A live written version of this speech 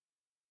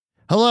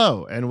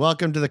Hello, and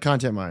welcome to the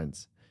Content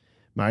Minds.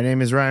 My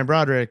name is Ryan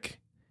Broderick,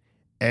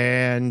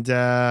 and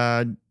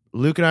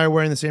Luke and I are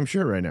wearing the same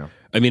shirt right now.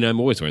 I mean, I'm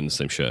always wearing the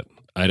same shirt.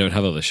 I don't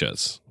have other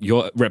shirts.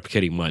 You're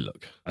replicating my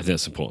look. I think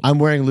that's important. I'm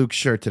wearing Luke's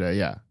shirt today,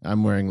 yeah.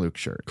 I'm wearing Luke's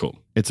shirt. Cool.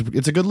 It's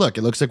a good look.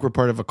 It looks like we're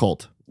part of a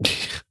cult.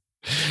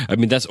 I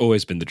mean, that's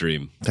always been the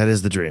dream. That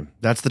is the dream.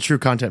 That's the true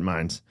Content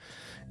Minds,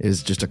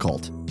 is just a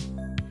cult.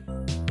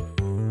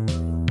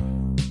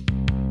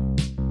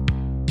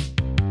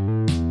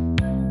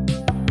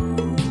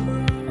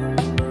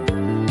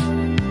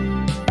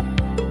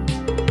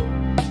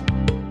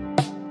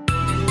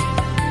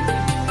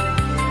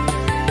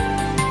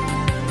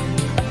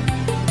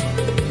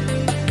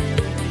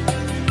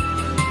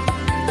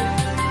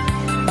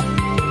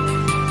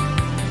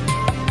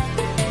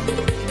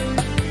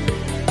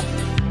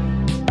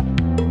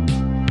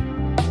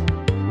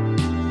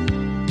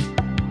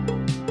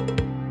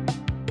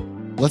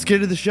 Let's get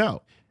into the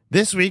show.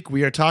 This week,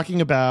 we are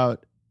talking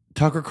about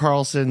Tucker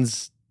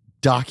Carlson's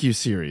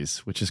docuseries,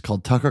 which is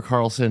called Tucker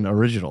Carlson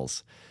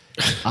Originals.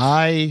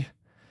 I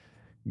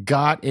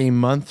got a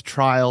month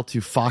trial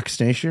to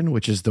Fox Nation,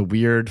 which is the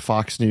weird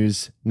Fox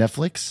News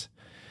Netflix,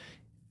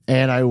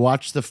 and I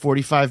watched the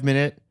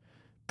 45-minute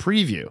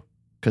preview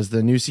because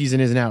the new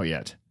season isn't out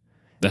yet.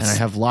 And I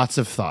have lots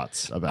of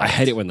thoughts about it. I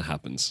hate it when that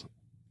happens.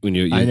 When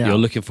you're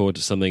looking forward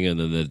to something and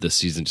then the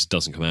season just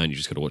doesn't come out and you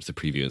just got to watch the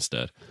preview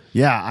instead.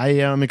 Yeah, I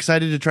am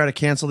excited to try to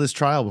cancel this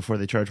trial before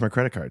they charge my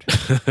credit card.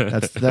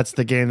 That's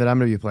the game that I'm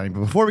going to be playing.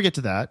 But before we get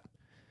to that,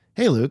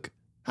 hey, Luke,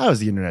 how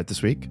was the internet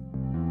this week?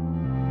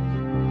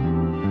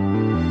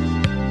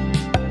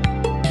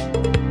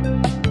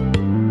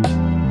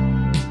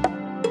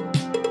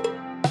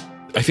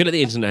 I feel like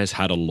the internet has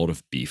had a lot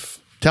of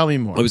beef. Tell me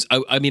more. I would say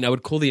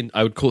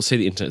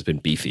the internet has been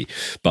beefy,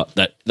 but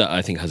that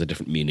I think has a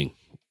different meaning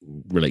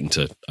relating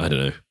to, I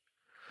don't know.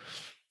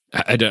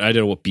 I don't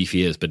know what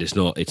beefy is, but it's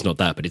not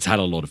that, but it's had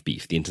a lot of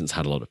beef. The internet's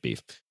had a lot of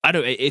beef. I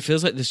don't know, it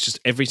feels like there's just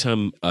every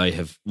time I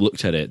have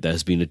looked at it,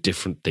 there's been a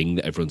different thing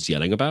that everyone's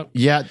yelling about.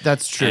 Yeah,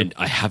 that's true. And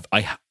I have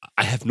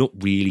not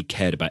really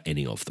cared about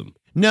any of them.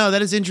 No,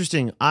 that is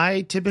interesting.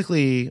 I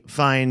typically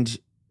find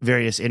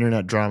various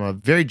internet drama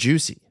very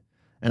juicy,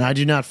 and I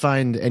do not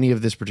find any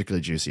of this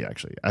particularly juicy,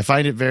 actually. I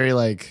find it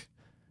very,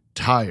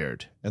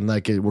 tired, and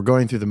we're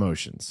going through the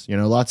motions. You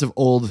know, lots of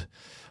old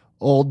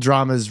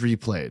dramas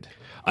replayed.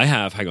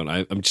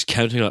 I'm just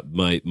counting up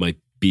my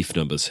beef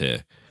numbers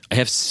here. I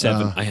have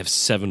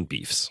seven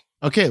beefs.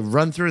 Okay,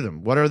 run through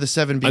them. What are the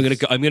 7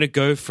 beefs? I'm gonna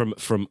go from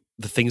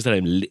the things that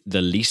I'm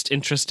the least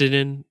interested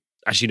in.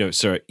 Actually, no,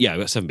 sorry. Yeah, I've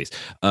got 7 beefs.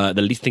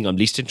 The thing I'm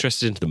least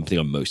interested in to the thing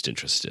I'm most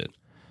interested in.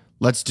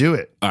 Let's do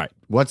it. All right.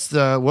 What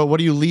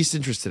are you least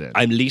interested in?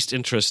 I'm least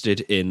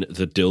interested in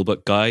the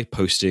Dilbert guy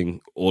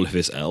posting all of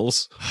his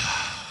L's.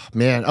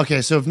 Man,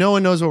 okay, so if no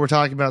one knows what we're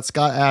talking about,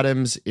 Scott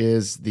Adams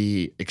is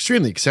the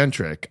extremely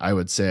eccentric, I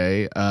would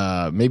say,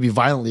 maybe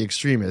violently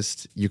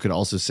extremist, you could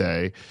also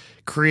say,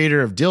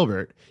 creator of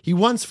Dilbert. He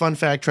once, fun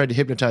fact, tried to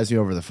hypnotize me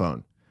over the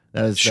phone.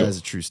 That is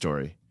a true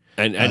story.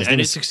 And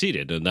it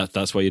succeeded, and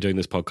that's why you're doing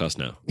this podcast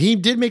now. He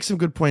did make some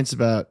good points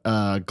about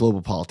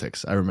global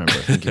politics, I remember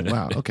thinking,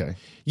 wow, okay.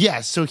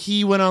 Yeah, so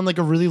he went on a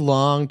really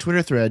long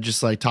Twitter thread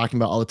just talking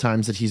about all the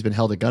times that he's been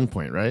held at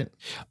gunpoint, right?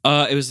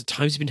 It was the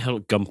times he's been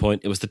held at gunpoint.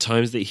 It was the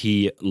times that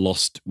he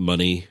lost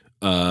money.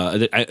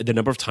 The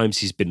number of times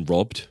he's been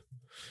robbed.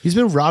 He's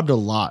been robbed a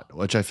lot,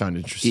 which I found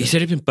interesting. He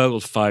said he'd been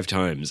burgled 5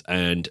 times,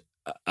 and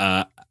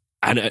I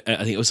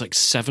think it was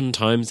 7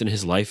 times in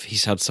his life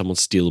he's had someone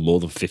steal more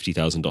than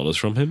 $50,000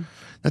 from him.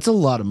 That's a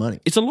lot of money.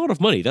 It's a lot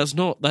of money. That's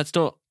not.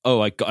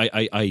 Oh, I don't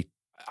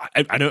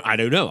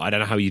know. I don't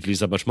know how you'd lose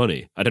that much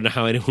money. I don't know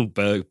how anyone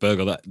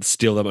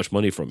steal that much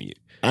money from you.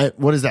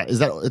 What is that? Is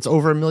that it's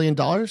over $1 million?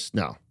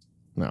 No.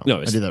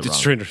 It's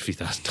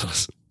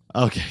 $350,000.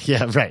 Okay.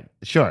 Yeah. Right.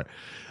 Sure.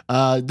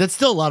 That's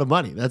still a lot of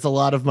money. That's a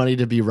lot of money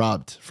to be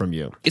robbed from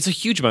you. It's a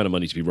huge amount of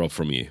money to be robbed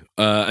from you.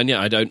 And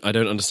yeah, I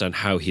don't understand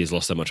how he has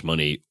lost that much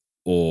money,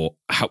 or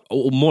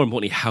more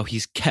importantly, how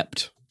he's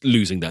kept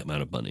losing that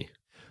amount of money.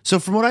 So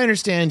from what I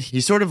understand,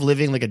 he's sort of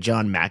living like a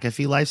John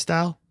McAfee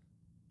lifestyle.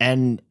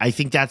 And I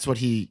think that's what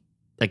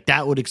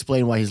that would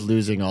explain why he's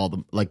losing all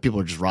the, people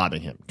are just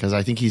robbing him. Because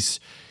I think he's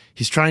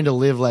trying to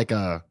live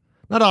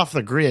not off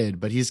the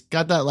grid, but he's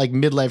got that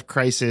midlife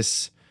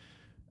crisis,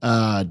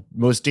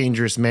 most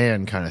dangerous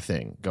man kind of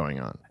thing going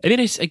on. I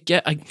mean, I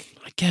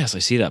guess I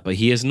see that, but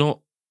he is not,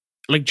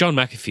 John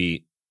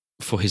McAfee,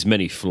 for his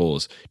many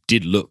flaws,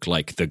 did look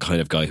like the kind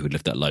of guy who would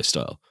live that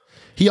lifestyle.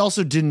 He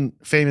also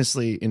didn't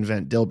famously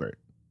invent Dilbert,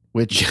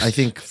 which I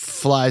think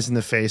flies in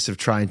the face of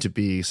trying to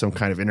be some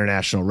kind of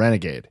international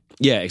renegade.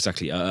 Yeah,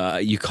 exactly.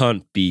 You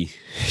can't be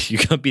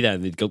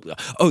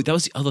that. Oh, that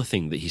was the other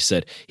thing that he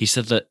said. He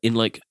said that in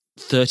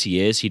 30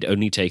 years, he'd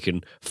only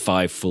taken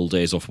 5 full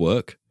days off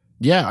work.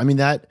 Yeah, I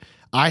mean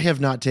I have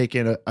not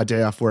taken a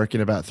day off work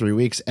in about 3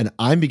 weeks, and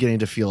I'm beginning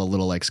to feel a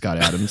little like Scott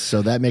Adams,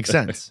 so that makes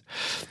sense.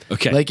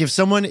 Okay. If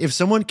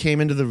someone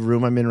came into the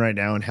room I'm in right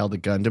now and held a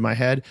gun to my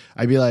head,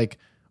 I'd be like,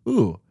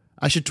 ooh,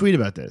 I should tweet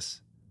about this.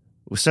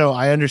 So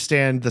I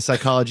understand the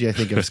psychology, I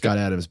think, of Scott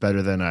Adams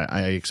better than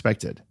I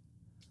expected.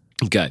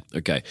 Okay.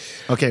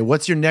 Okay,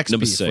 what's your next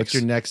Number beef? 6. What's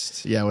your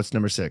next? Yeah, what's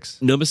number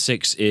 6? Number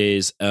 6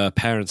 is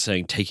parents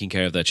saying taking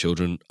care of their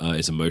children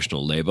is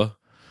emotional labor.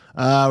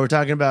 We're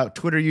talking about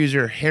Twitter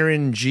user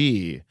Heron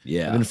G.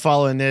 Yeah. I've been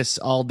following this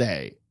all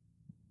day.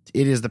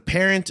 It is the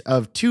parent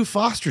of 2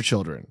 foster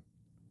children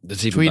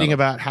That's even tweeting better.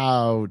 about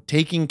how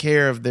taking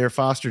care of their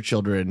foster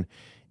children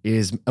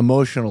is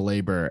emotional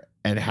labor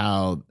and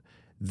how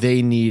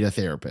they need a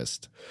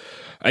therapist.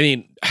 I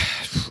mean,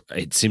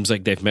 it seems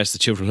like they've messed the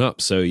children up.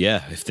 So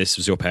yeah, if this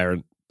was your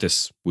parent,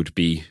 this would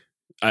be,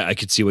 I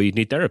could see why you'd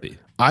need therapy.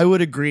 I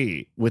would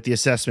agree with the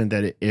assessment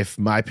that if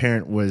my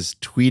parent was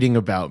tweeting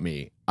about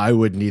me, I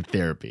would need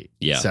therapy.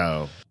 Yeah.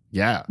 So,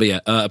 yeah. But yeah,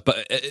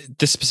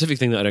 the specific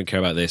thing that I don't care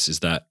about this is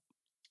that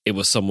it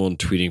was someone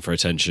tweeting for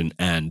attention,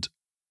 and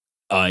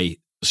I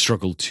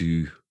struggle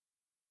to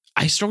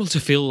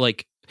feel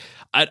like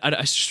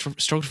I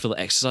struggle to feel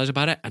exercise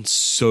about it, and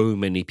so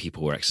many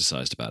people were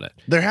exercised about it.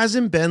 There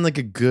hasn't been like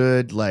a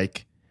good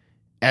like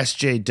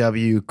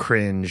SJW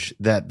cringe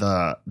that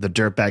the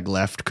dirtbag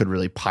left could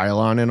really pile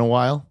on in a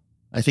while.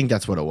 I think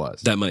that's what it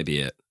was. That might be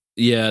it.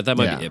 Yeah, that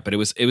might be it. But it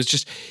was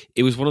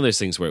one of those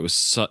things where it was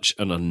such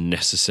an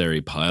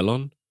unnecessary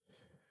pile-on,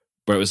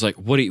 where it was like,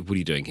 what are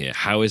you doing here?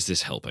 How is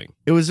this helping?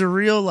 It was a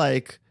real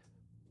like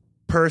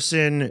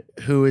person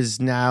who is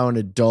now an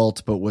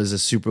adult but was a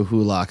super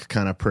hulock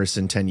kind of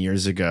person 10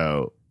 years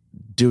ago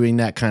doing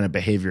that kind of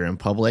behavior in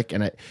public.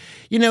 And and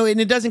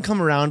it doesn't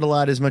come around a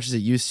lot as much as it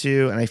used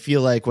to. And I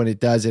feel like when it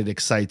does, it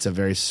excites a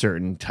very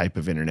certain type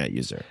of internet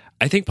user.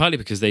 I think partly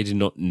because they did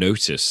not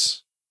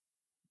notice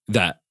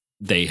that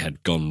they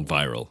had gone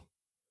viral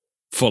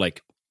for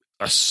like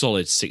a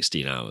solid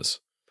 16 hours.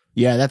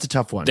 Yeah, that's a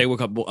tough one. They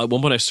woke up, at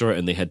one point I saw it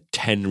and they had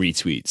 10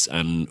 retweets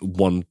and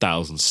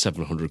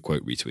 1,700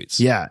 quote retweets.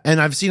 Yeah, and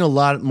I've seen a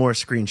lot more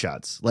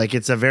screenshots. Like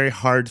it's a very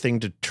hard thing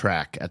to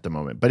track at the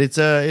moment, but it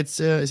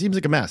seems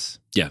like a mess.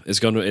 Yeah, it's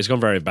gone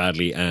very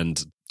badly.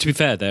 And to be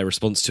fair, their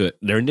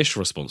initial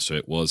response to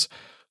it was,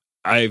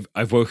 I've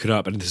woken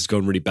up and this has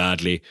gone really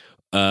badly.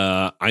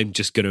 I'm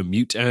just going to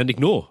mute and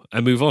ignore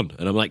and move on.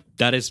 And I'm like,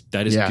 that is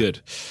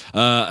good.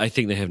 I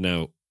think they have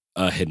now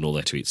hidden all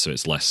their tweets, so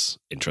it's less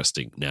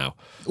interesting now.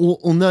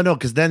 Well, no,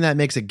 because then that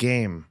makes a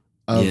game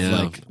of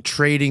like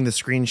trading the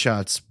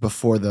screenshots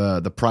before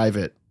the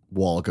private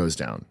wall goes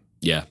down.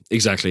 Yeah,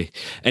 exactly.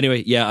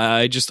 Anyway, yeah,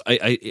 I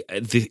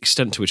the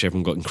extent to which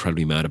everyone got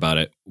incredibly mad about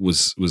it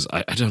was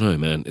I don't know,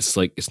 man. It's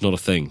like, it's not a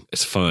thing.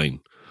 It's fine.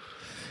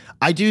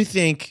 I do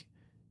think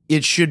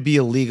it should be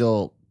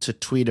illegal to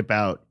tweet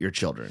about your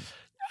children.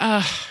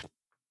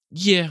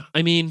 Yeah,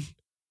 I mean,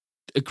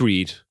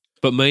 agreed.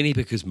 But mainly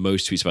because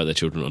most tweets about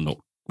children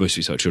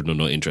are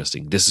not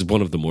interesting. This is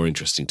one of the more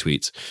interesting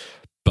tweets.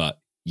 But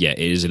yeah,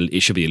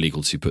 it should be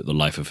illegal to put the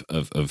life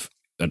of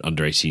an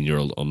under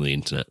 18-year-old on the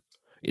internet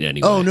in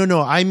any way. Oh,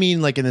 no. I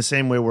mean like in the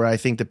same way where I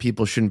think that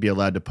people shouldn't be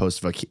allowed to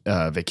post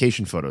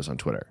vacation photos on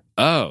Twitter.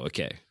 Oh,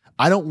 okay.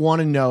 I don't want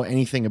to know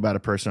anything about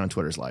a person on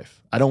Twitter's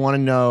life. I don't want to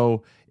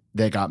know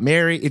they got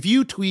married. If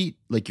you tweet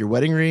like your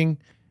wedding ring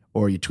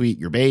or you tweet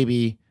your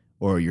baby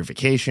or your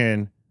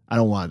vacation, I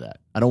don't want that.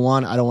 I don't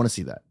want to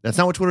see that. That's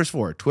not what Twitter's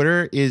for.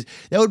 That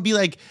would be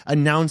like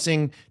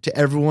announcing to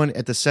everyone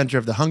at the center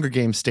of the Hunger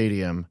Games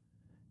stadium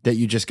that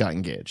you just got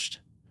engaged.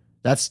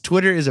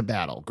 Twitter is a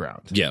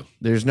battleground. Yeah.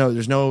 There's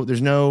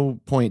no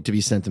point to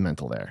be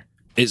sentimental there.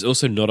 It's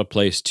also not a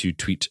place to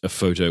tweet a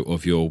photo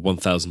of your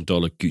 $1,000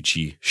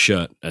 Gucci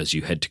shirt as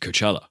you head to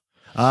Coachella.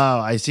 Oh,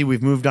 I see.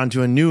 We've moved on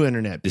to a new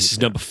internet. This is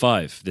number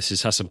 5. This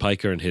is Hassan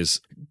Piker and his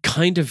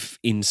kind of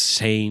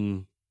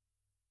insane,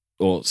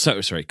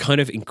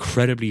 kind of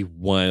incredibly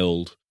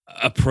wild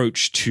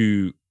approach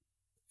to.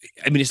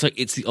 I mean,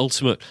 it's the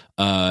ultimate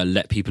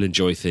let people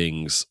enjoy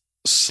things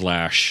 /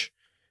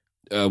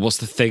 what's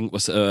the thing?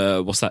 What's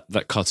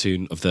that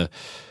cartoon of the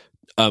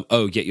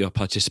you're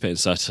participating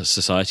in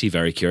society,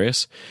 very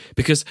curious,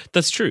 because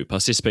that's true.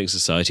 Participating in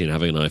society and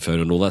having an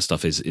iPhone and all that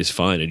stuff is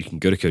fine, and you can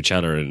go to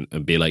Coachella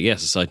and be like, yeah,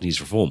 society needs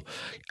reform.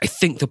 I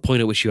think the point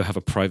at which you have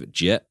a private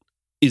jet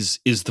is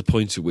the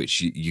point at which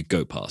you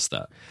go past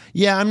that.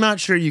 Yeah, I'm not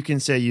sure you can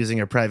say using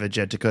a private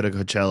jet to go to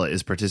Coachella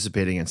is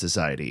participating in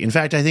society. In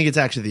fact, I think it's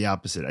actually the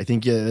opposite. I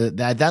think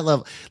that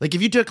level, like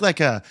if you took like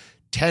a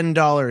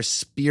 $10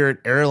 Spirit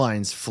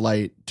Airlines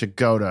flight to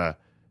go to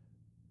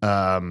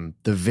the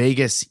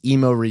Vegas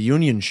emo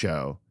reunion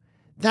show,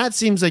 that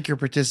seems like you're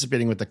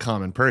participating with the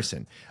common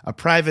person. A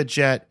private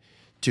jet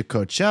to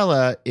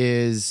Coachella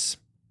is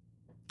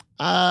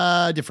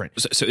different.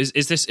 So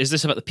is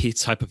this about the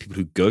type of people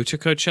who go to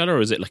Coachella,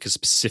 or is it like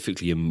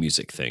specifically a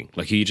music thing?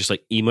 Like, are you just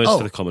like emos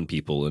for the common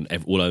people and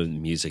all our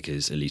music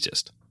is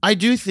elitist? I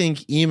do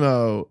think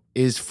emo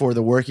is for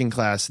the working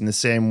class in the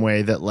same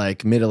way that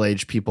like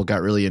middle-aged people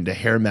got really into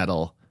hair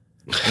metal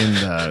in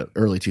the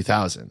early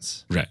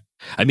 2000s. Right.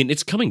 I mean,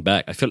 it's coming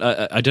back. I feel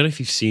I don't know if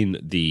you've seen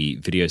the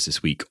videos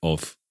this week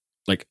of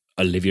like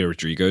Olivia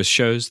Rodrigo's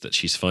shows that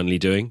she's finally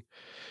doing,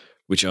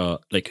 which are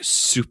like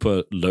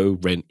super low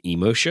rent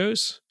emo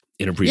shows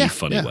in a really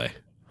funny way.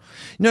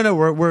 No,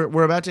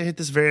 we're about to hit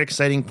this very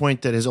exciting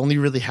point that has only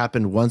really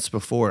happened once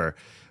before,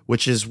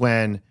 which is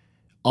when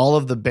all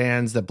of the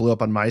bands that blew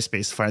up on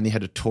MySpace finally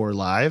had to tour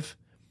live,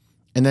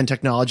 and then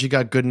technology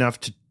got good enough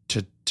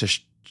to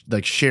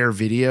like share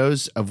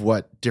videos of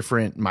what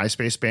different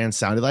MySpace bands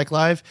sounded like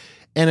live,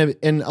 and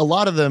a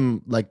lot of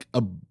them like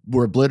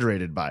were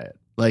obliterated by it.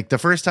 Like the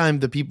first time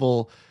the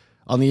people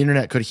on the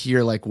internet could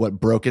hear like what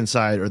Broken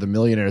Side or the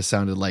Millionaires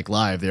sounded like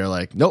live, they're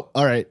like, nope,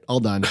 all right, all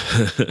done.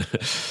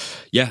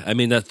 Yeah, I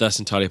mean that's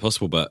entirely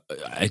possible, but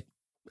I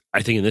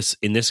think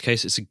in this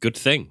case it's a good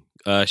thing.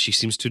 She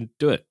seems to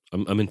do it.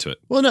 I'm into it.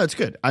 Well, no, it's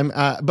good.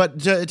 But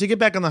to get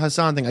back on the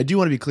Hassan thing, I do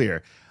want to be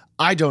clear.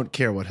 I don't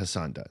care what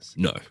Hassan does.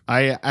 No,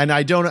 I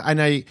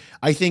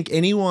think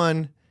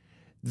anyone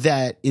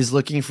that is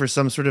looking for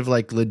some sort of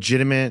like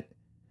legitimate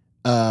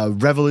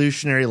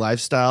revolutionary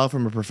lifestyle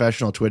from a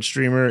professional Twitch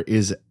streamer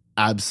is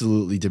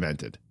absolutely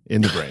demented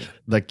in the brain.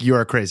 Like,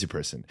 you're a crazy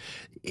person.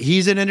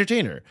 He's an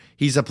entertainer.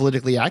 He's a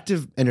politically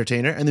active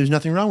entertainer, and there's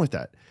nothing wrong with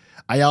that.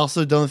 I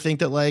also don't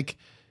think that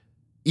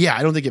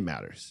I don't think it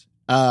matters.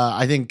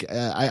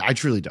 I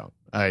truly don't.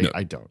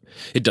 I don't.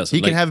 It doesn't.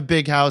 He can have a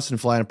big house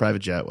and fly in a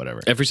private jet,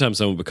 whatever. Every time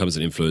someone becomes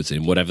an influencer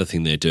in whatever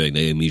thing they're doing,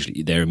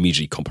 they're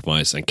immediately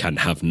compromised and can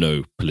have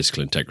no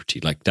political integrity.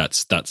 Like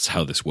that's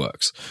how this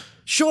works.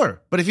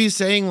 Sure, but if he's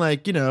saying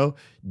like,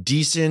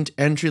 decent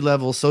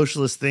entry-level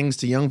socialist things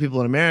to young people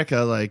in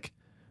America, like,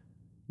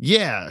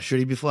 yeah, should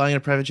he be flying in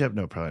a private jet?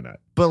 No, probably not.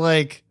 But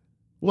like,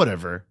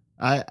 whatever.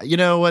 You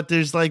know what?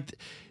 There's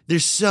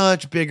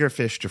such bigger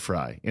fish to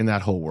fry in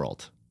that whole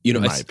world. In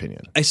my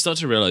opinion, I start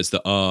to realize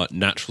that our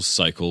natural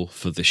cycle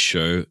for this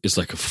show is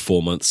like a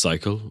 4-month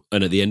cycle.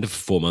 And at the end of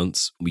 4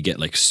 months, we get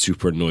like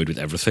super annoyed with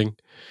everything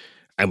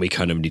and we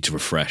kind of need to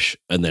refresh.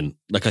 And then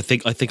like, I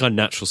think our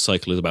natural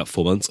cycle is about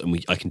 4 months,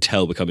 and I can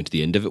tell we're coming to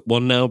the end of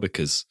one now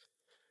because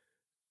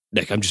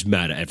like, I'm just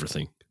mad at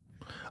everything.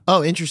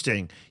 Oh,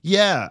 interesting.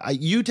 Yeah.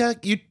 You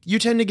tend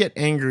to get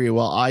angry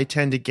while I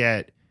tend to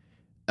get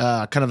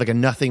kind of like a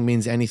nothing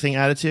means anything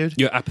attitude.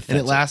 You're apathetic. And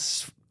it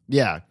lasts.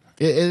 Yeah.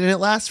 It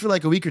lasts for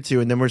like a week or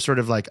two, and then we're sort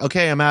of like,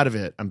 okay, I'm out of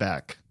it. I'm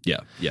back. Yeah.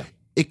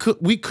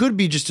 We could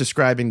be just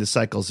describing the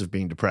cycles of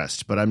being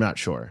depressed, but I'm not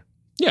sure.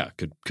 Yeah,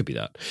 could be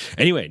that.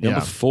 Anyway, number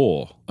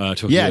 4.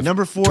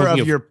 Number 4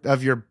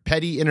 of your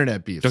petty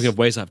internet beefs. Talking of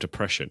ways I have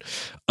depression.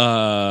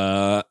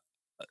 That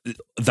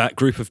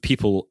group of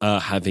people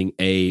having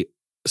a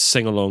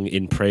sing along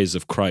in praise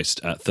of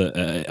Christ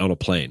on a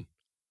plane.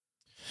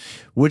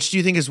 Which do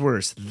you think is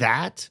worse,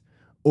 that?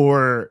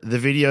 Or the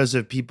videos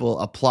of people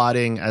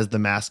applauding as the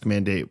mask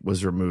mandate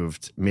was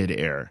removed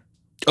mid-air?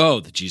 Oh,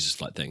 the Jesus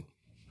flight thing.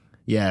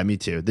 Yeah, me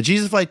too. The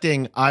Jesus flight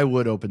thing, I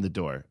would open the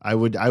door. I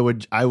would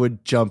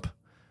jump.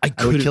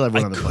 I would kill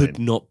everyone on the plane. I could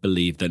not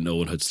believe that no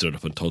one had stood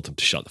up and told them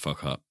to shut the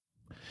fuck up.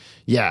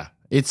 Yeah,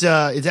 it's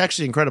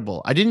actually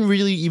incredible. I didn't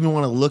really even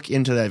want to look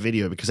into that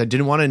video because I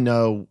didn't want to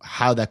know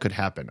how that could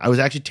happen. I was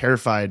actually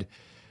terrified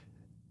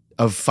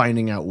of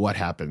finding out what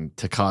happened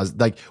to cause,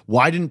 like,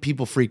 why didn't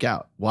people freak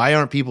out? Why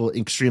aren't people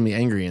extremely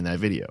angry in that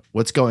video?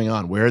 What's going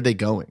on? Where are they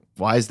going?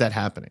 Why is that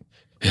happening?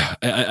 Yeah,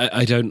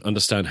 I don't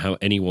understand how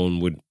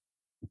anyone would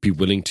be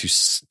willing to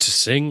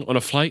sing on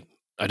a flight.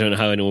 I don't know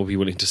how anyone would be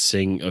willing to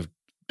sing.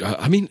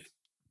 I mean,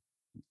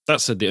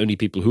 that said, the only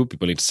people who would be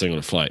willing to sing on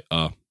a flight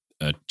are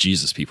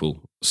Jesus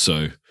people.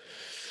 So,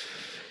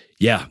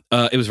 yeah,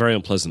 it was very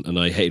unpleasant, and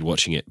I hated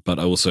watching it. But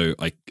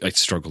I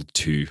struggled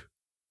to.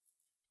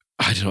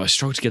 I don't know. I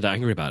struggled to get that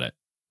angry about it.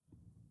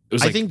 It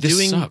was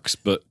this sucks,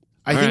 but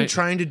I think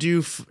trying to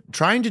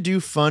do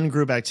fun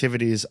group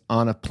activities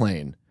on a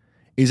plane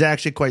is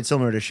actually quite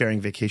similar to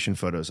sharing vacation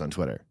photos on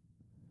Twitter.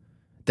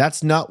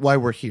 That's not why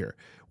we're here.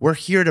 We're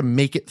here to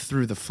make it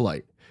through the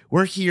flight.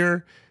 We're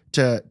here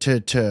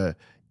to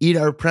eat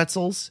our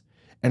pretzels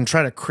and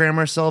try to cram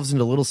ourselves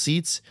into little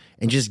seats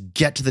and just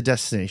get to the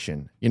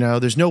destination.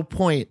 There's no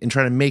point in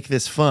trying to make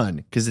this fun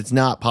because it's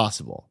not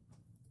possible.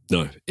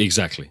 No,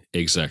 exactly.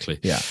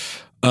 Yeah.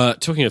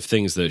 Talking of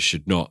things that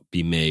should not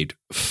be made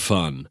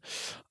fun,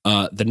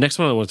 the next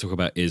one I want to talk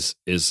about is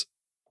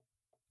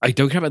I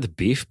don't care about the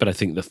beef, but I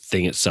think the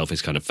thing itself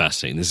is kind of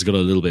fascinating. This has got a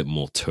little bit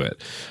more to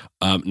it.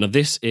 Now,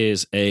 this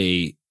is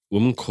a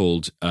woman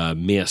called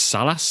Mia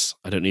Salas.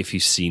 I don't know if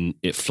you've seen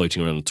it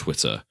floating around on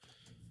Twitter.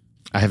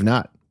 I have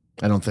not.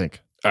 I don't think.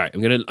 All right,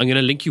 I'm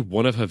gonna link you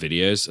one of her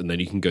videos, and then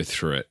you can go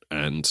through it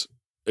and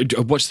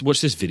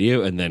watch this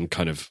video, and then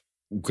kind of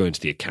go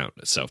into the account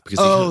itself.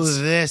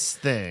 Because this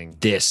thing,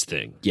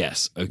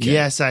 yes, okay,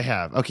 yes, I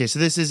have. Okay, so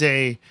this is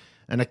an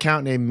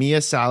account named Mia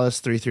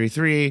Salas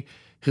 333,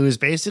 who is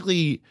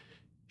basically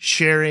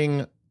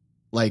sharing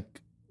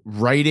like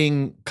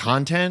writing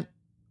content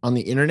on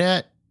the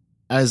internet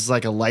as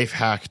like a life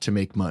hack to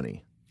make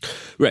money.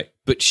 Right,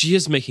 but she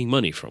is making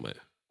money from it.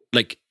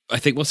 Like, I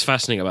think what's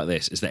fascinating about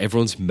this is that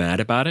everyone's mad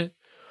about it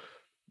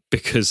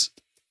because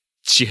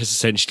she has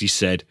essentially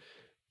said,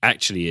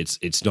 actually,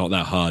 it's not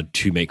that hard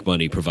to make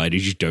money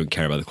provided you don't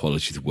care about the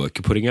quality of the work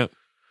you're putting out,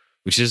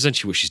 which is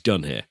essentially what she's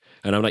done here.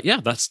 And I'm like, yeah,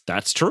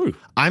 that's true.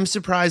 I'm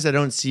surprised I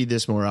don't see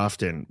this more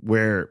often,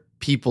 where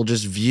people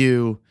just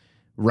view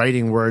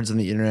writing words on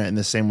the internet in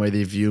the same way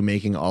they view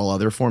making all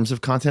other forms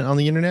of content on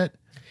the internet.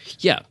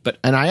 Yeah,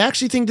 and I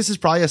actually think this is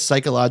probably a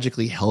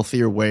psychologically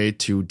healthier way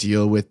to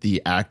deal with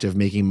the act of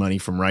making money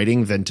from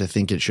writing than to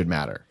think it should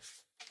matter.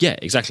 Yeah,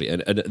 exactly.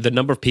 And the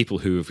number of people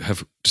who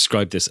have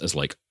described this as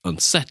like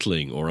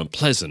unsettling or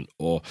unpleasant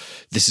or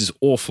this is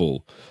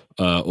awful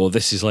or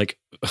this is like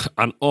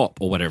an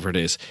op or whatever it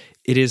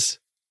is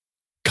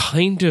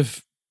kind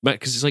of,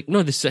 because it's like,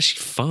 no, this is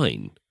actually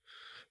fine.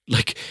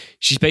 Like,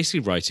 she's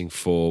basically writing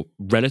for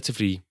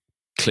relatively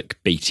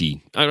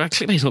clickbaity.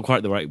 Clickbait is not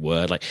quite the right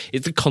word. Like,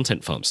 it's the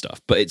content farm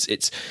stuff, but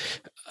it's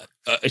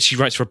she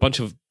writes for a bunch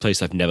of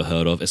places I've never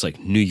heard of. It's like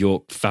New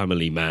York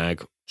Family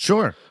Mag.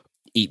 Sure.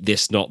 Eat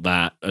This, Not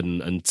That,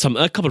 and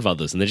a couple of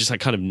others, and they're just like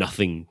kind of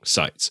nothing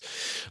sites.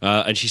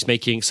 And she's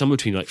making somewhere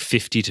between like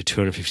 $50 to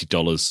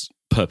 $250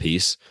 per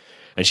piece.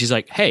 And she's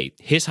like, hey,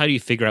 here's how you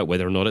figure out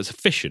whether or not it's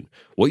efficient.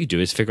 What you do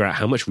is figure out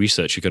how much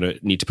research you're going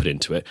to need to put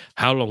into it,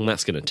 how long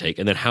that's going to take,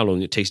 and then how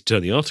long it takes to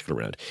turn the article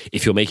around.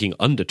 If you're making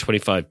under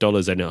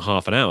 $25 in a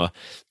half an hour,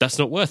 that's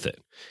not worth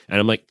it. And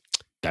I'm like,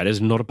 that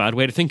is not a bad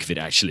way to think of it,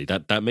 actually.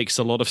 That makes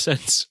a lot of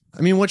sense.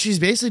 I mean, what she's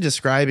basically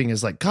describing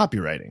is like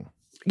copywriting.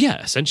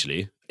 Yeah,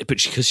 essentially.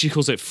 But because she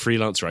calls it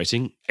freelance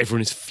writing,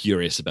 everyone is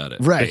furious about it.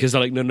 Right. Because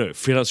they're like, no,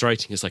 freelance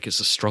writing is like, it's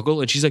a struggle.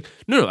 And she's like,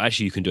 no,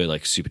 actually you can do it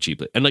like super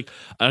cheaply. And like,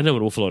 I know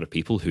an awful lot of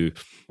people who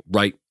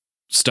write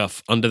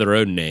stuff under their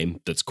own name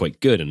that's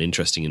quite good and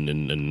interesting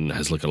and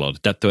has like a lot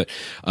of depth to it.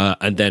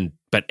 And then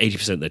about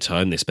 80% of their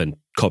time they spend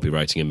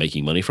copywriting and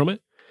making money from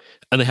it.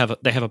 And they have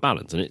a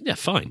balance and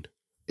fine.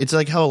 It's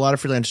like how a lot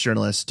of freelance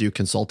journalists do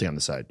consulting on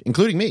the side,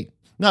 including me.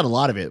 Not a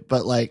lot of it,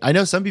 but like I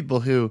know some people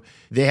who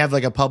they have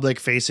like a public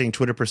facing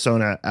Twitter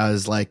persona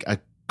as like a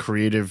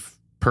creative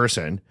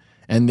person,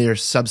 and they're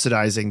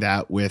subsidizing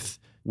that with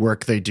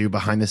work they do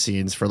behind the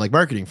scenes for like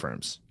marketing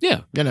firms.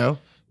 Yeah. You know,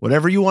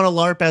 whatever you want to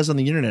LARP as on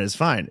the internet is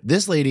fine.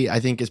 This lady, I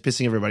think, is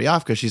pissing everybody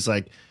off because she's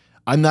like,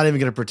 I'm not even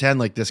going to pretend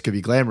like this could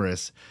be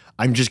glamorous.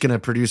 I'm just going to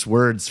produce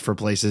words for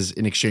places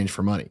in exchange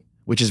for money,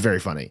 which is very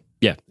funny.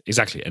 Yeah,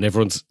 exactly. And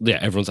everyone's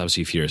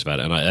absolutely furious about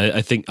it. And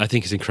I think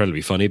it's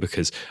incredibly funny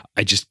because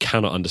I just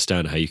cannot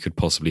understand how you could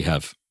possibly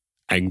have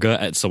anger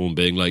at someone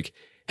being like,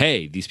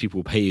 hey, these people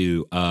will pay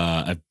you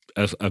a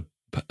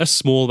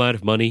small amount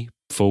of money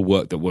for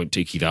work that won't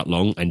take you that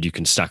long, and you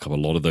can stack up a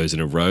lot of those in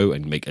a row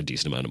and make a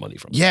decent amount of money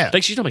from it. Yeah.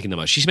 Like, she's not making that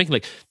much. She's making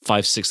like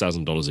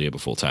 $5,000-$6,000 a year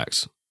before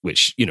tax,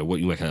 which, you know, what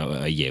you make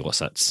out a year, what's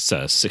that?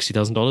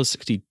 $60,000,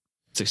 $60,000,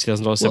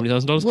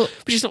 $70,000? Well,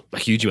 which is not a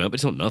huge amount, but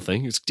it's not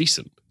nothing. It's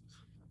decent.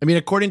 I mean,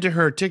 according to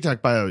her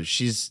TikTok bio,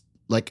 she's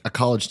like a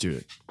college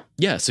student.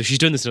 Yeah, so she's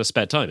doing this in her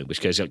spare time, in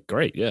which case, like,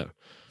 great, yeah.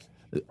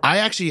 I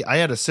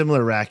had a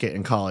similar racket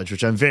in college,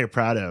 which I'm very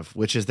proud of,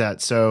 which is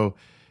that so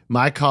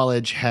my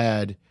college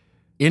had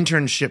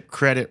internship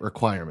credit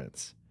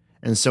requirements.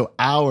 And so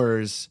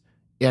hours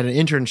at an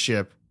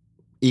internship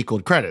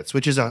equaled credits,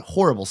 which is a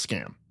horrible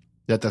scam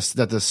that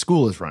the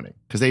school is running,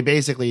 because they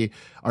basically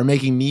are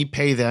making me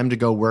pay them to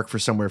go work for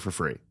somewhere for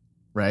free,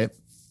 right?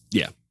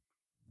 Yeah.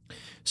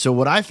 So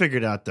what I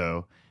figured out,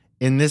 though,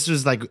 and this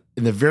was like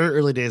in the very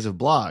early days of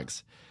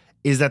blogs,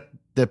 is that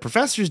the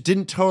professors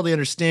didn't totally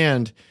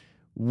understand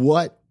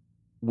what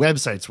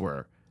websites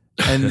were.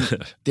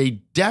 And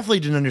they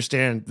definitely didn't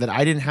understand that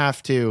I didn't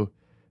have to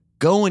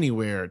go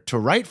anywhere to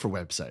write for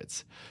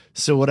websites.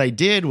 So what I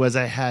did was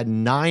I had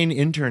 9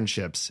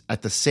 internships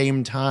at the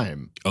same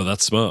time. Oh,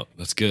 that's smart.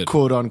 That's good.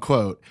 Quote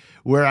unquote,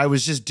 where I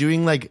was just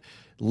doing like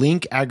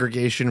link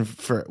aggregation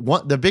for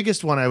one. The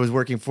biggest one I was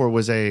working for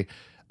was a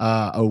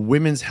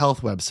women's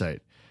health website.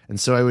 And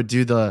so I would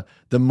do the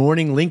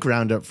morning link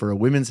roundup for a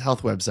women's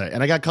health website.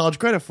 And I got college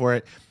credit for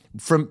it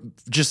from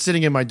just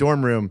sitting in my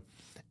dorm room.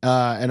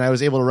 And I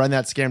was able to run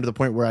that scam to the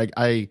point where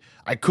I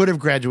could have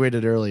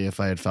graduated early if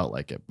I had felt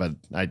like it, but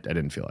I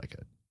didn't feel like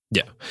it.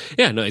 Yeah.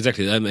 Yeah, no,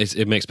 exactly.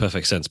 It makes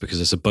perfect sense because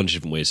there's a bunch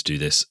of different ways to do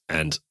this,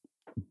 and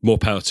more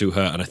power to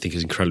her. And I think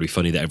it's incredibly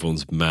funny that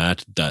everyone's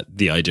mad that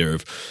the idea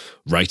of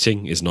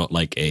writing is not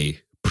like a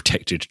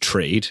protected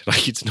trade.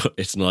 Like,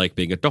 it's not like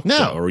being a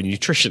doctor or a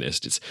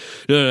nutritionist. It's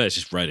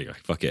just writing.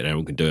 Like, fuck it,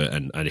 everyone can do it.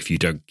 And if you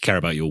don't care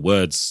about your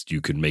words,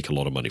 you can make a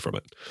lot of money from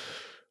it.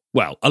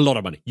 Well, a lot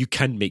of money. You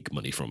can make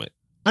money from it.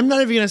 I'm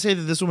not even going to say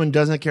that this woman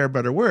doesn't care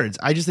about her words.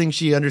 I just think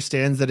she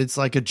understands that it's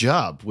like a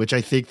job, which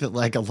I think that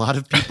like a lot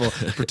of people,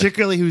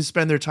 particularly who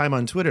spend their time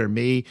on Twitter,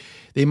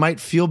 they might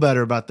feel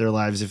better about their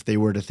lives if they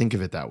were to think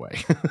of it that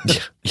way.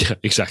 Yeah,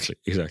 exactly.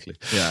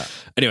 Yeah.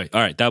 Anyway,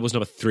 all right, that was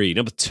number 3.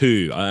 Number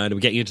 2, and we're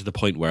getting into the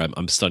point where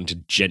I'm starting to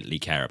gently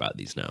care about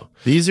these now.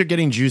 These are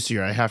getting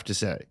juicier, I have to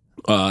say.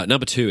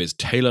 Number 2 is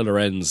Taylor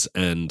Lorenz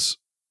and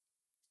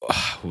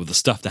the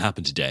stuff that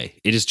happened today.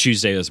 It is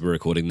Tuesday as we're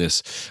recording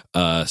this.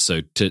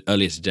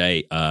 Earlier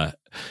today,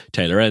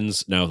 Taylor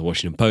Lorenz, now the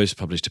Washington Post,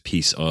 published a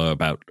piece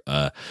about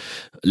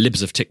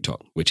Libs of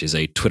TikTok, which is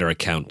a Twitter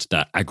account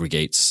that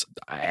aggregates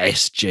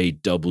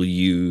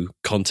SJW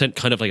content,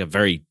 kind of like a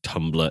very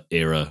Tumblr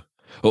era.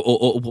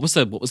 Or what was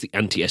the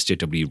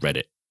anti-SJW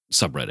Reddit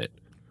subreddit?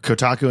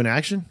 Kotaku in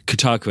action?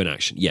 Kotaku in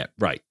action. Yeah,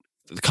 right.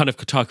 kind of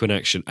Kotaku in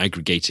action,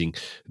 aggregating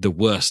the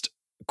worst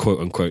quote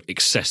unquote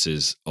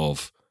excesses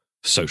of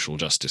social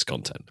justice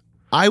content.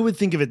 I would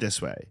think of it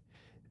this way.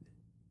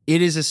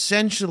 It is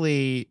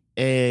essentially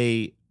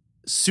a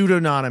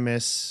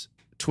pseudonymous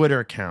Twitter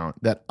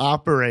account that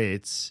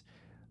operates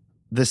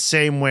the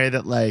same way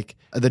that like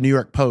the New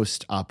York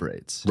Post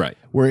operates. Right.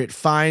 Where it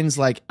finds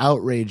like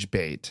outrage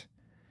bait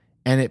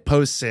and it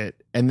posts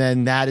it, and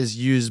then that is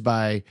used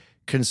by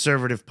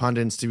conservative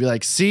pundits to be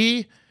like,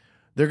 see,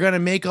 they're going to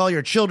make all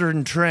your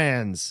children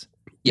trans.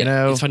 Yeah, you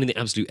know? It's finding the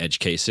absolute edge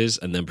cases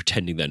and then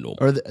pretending they're normal.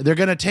 Or they're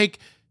going to take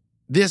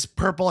this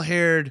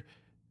purple-haired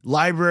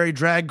library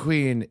drag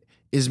queen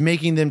is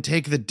making them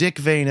take the dick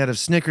vein out of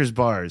Snickers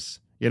bars.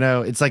 You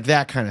know, it's like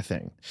that kind of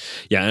thing.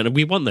 Yeah, and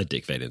we want that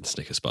dick vein in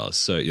Snickers bars.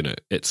 So, you know,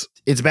 it's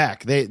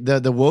back.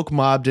 The woke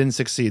mob didn't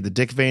succeed. The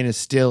dick vein is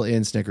still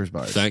in Snickers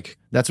bars. Thank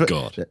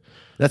God.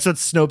 That's what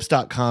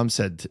Snopes.com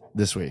said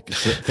this week.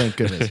 So thank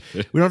goodness.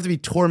 We don't have to be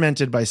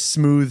tormented by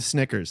smooth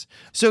Snickers.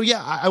 So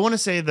yeah, I want to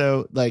say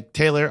though, like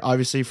Taylor,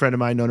 obviously a friend of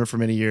mine, known her for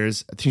many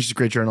years. I think she's a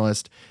great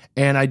journalist.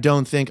 And I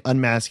don't think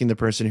unmasking the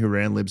person who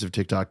ran Libs of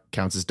TikTok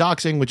counts as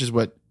doxing, which is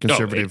what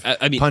conservative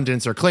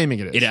pundits are claiming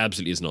it is. It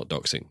absolutely is not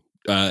doxing.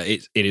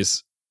 It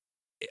is.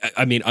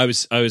 I mean, I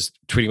was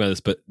tweeting about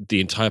this, but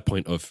the entire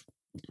point of,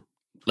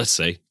 let's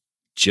say,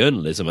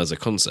 journalism as a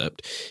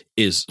concept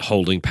is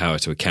holding power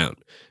to account.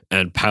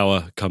 And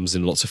power comes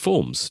in lots of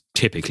forms,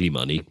 typically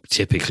money,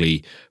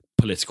 typically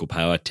political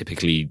power,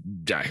 typically,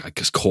 I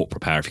guess,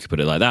 corporate power, if you could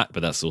put it like that, but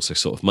that's also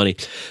sort of money.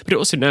 But it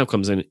also now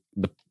comes in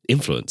the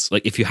influence.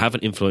 Like if you have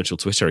an influential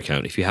Twitter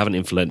account, if you have an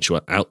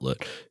influential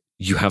outlet,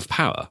 you have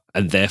power,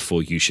 and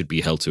therefore you should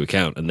be held to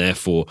account, and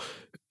therefore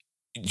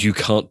you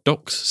can't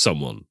dox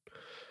someone.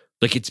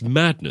 Like, it's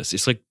madness.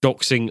 It's like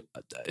doxing,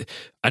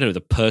 I don't know, the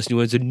person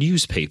who owns a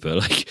newspaper.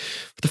 Like,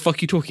 what the fuck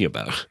are you talking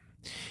about?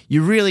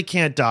 You really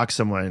can't dox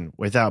someone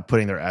without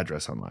putting their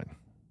address online,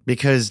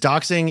 because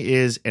doxing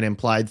is an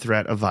implied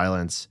threat of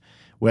violence,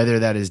 whether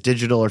that is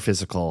digital or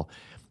physical.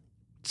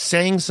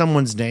 Saying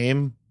someone's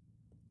name,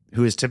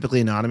 who is typically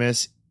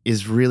anonymous,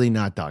 is really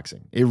not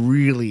doxing. It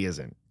really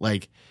isn't.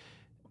 Like,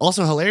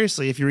 also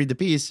hilariously, if you read the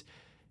piece,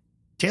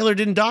 Taylor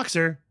didn't dox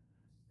her.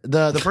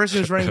 The person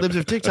who's running Libs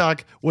of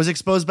TikTok was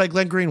exposed by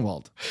Glenn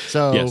Greenwald.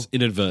 So yes,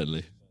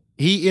 inadvertently.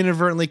 He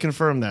inadvertently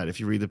confirmed that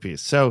if you read the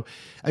piece. So,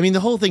 I mean, the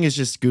whole thing is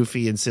just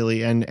goofy and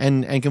silly and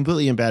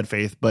completely in bad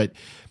faith. But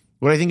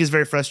what I think is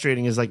very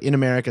frustrating is, like, in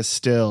America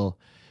still,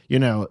 you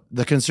know,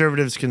 the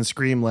conservatives can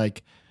scream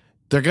like,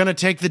 they're going to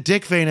take the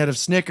dick vein out of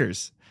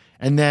Snickers.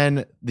 And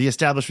then the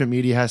establishment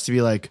media has to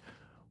be like,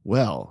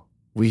 well,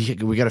 we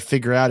got to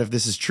figure out if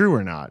this is true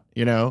or not,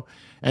 you know?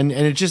 And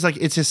it's just like,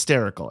 it's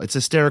hysterical. It's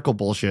hysterical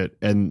bullshit.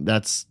 And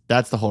that's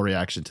the whole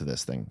reaction to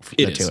this thing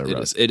that Taylor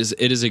wrote. It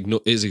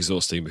is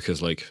exhausting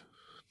because, like,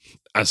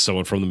 as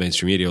someone from the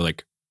mainstream media,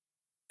 like,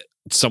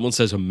 someone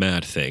says a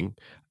mad thing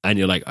and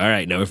you're like, all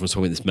right, now everyone's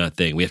talking about this mad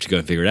thing. We have to go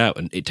and figure it out.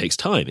 And it takes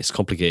time. It's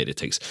complicated.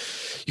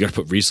 You got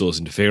to put resources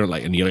into figuring it,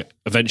 like, and you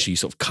eventually you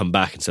sort of come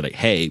back and say, like,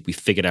 hey, we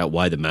figured out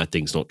why the mad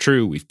thing's not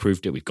true. We've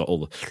proved it. We've got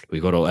all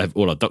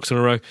our ducks in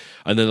a row.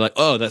 And then, like,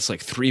 oh, that's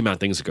like 3 mad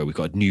things ago. We've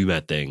got a new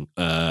mad thing.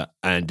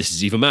 And this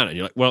is even mad. And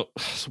you're like, well,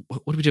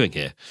 what are we doing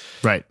here?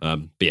 Right.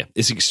 But yeah,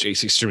 it's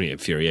extremely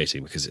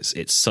infuriating because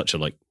it's such a,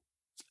 like,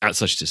 at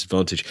such a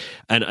disadvantage.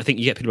 And I think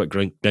you get people like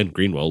Glenn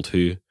Greenwald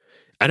who,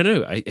 I don't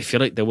know, I feel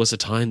like there was a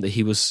time that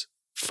he was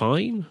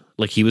fine.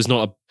 Like, he was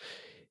not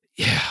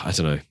I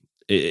don't know.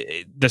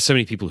 There's so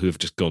many people who have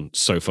just gone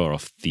so far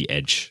off the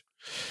edge.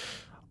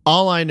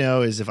 All I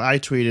know is if I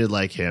tweeted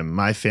like him,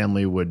 my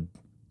family would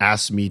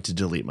ask me to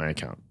delete my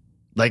account.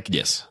 Like,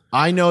 yes,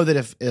 I know that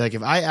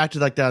if I acted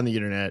like that on the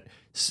internet,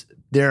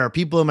 there are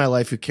people in my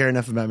life who care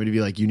enough about me to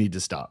be like, you need to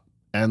stop.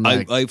 And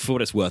like, I for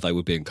what it's worth, I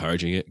would be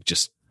encouraging it.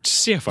 Just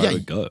see how far it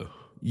would go.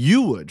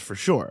 You would, for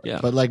sure. Yeah.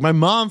 But like, my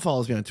mom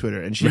follows me on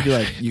Twitter and she'd be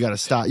like, you got to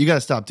stop. You got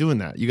to stop doing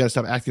that. You got to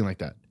stop acting like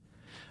that.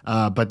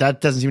 But that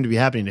doesn't seem to be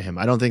happening to him.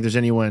 I don't think there's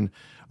anyone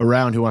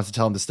around who wants to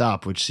tell him to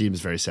stop, which seems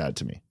very sad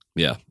to me.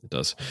 Yeah, it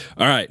does.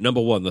 All right,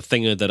 number one, the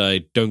thing that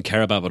I don't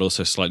care about, but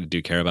also slightly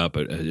do care about,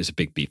 but is a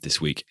big beef this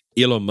week.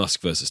 Elon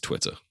Musk versus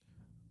Twitter.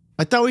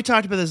 I thought we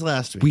talked about this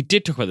last week. We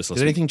did talk about this last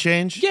week. Did anything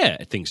change?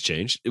 Yeah, things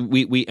changed.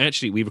 We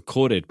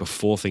recorded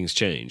before things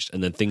changed,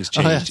 and then things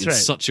changed in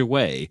such a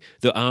way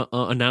that our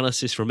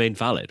analysis remained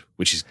valid,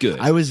 which is good.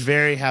 I was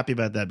very happy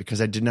about that because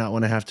I did not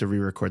want to have to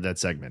re-record that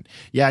segment.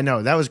 Yeah,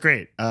 no, that was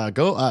great.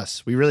 Go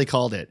us. We really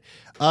called it.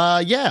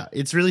 Yeah,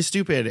 it's really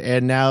stupid.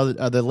 And now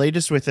the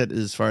latest with it,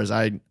 as far as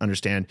I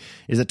understand,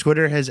 is that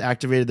Twitter has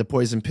activated the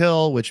poison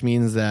pill, which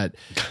means that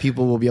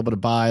people will be able to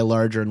buy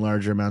larger and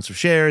larger amounts of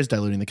shares,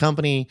 diluting the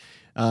company.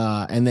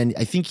 And then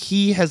I think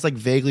he has like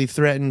vaguely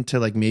threatened to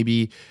like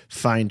maybe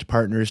find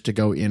partners to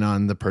go in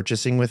on the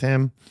purchasing with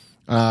him.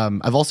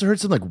 I've also heard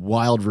some like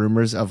wild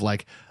rumors of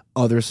like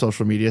other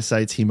social media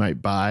sites he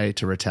might buy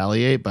to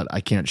retaliate, but I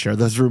can't share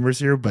those rumors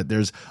here. But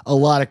there's a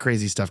lot of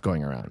crazy stuff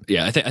going around.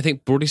 Yeah, I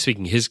think broadly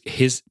speaking,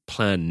 his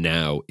plan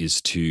now is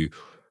to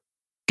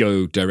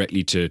go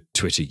directly to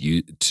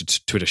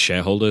Twitter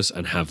shareholders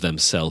and have them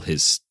sell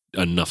his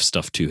enough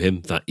stuff to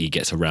him that he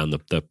gets around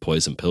the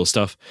poison pill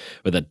stuff,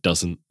 but that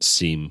doesn't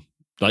seem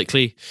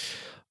likely.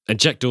 And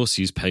Jack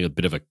Dorsey's playing a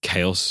bit of a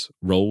chaos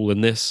role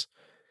in this.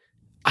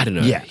 I don't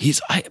know. Yeah.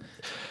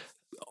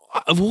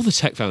 Of all the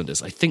tech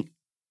founders, I think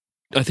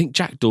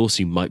Jack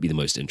Dorsey might be the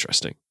most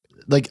interesting.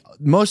 Like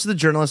most of the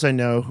journalists I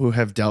know who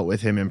have dealt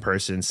with him in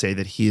person say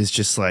that he is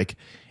just like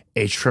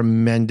a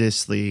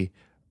tremendously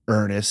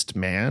earnest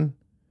man,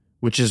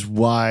 which is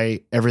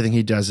why everything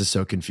he does is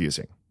so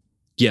confusing.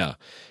 Yeah.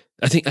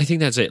 I think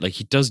that's it. Like,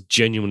 he does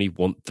genuinely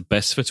want the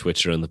best for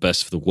Twitter and the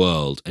best for the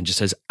world, and just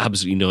has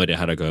absolutely no idea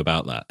how to go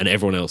about that. And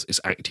everyone else is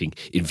acting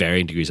in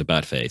varying degrees of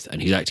bad faith, and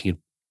he's acting in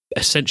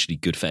essentially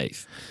good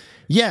faith.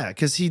 Yeah,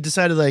 because he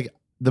decided like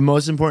the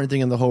most important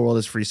thing in the whole world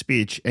is free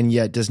speech, and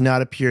yet does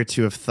not appear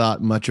to have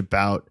thought much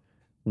about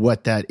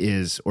what that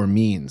is or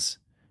means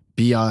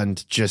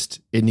beyond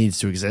just it needs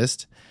to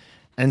exist.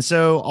 And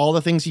so all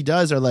the things he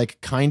does are like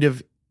kind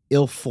of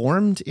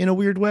ill-formed in a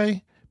weird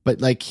way, but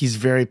like he's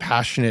very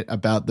passionate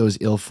about those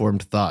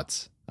ill-formed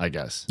thoughts, I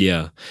guess.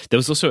 Yeah. There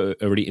was also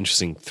a really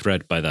interesting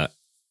thread by that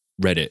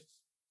ex-Reddit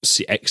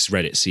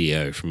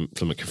CEO from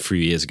like a few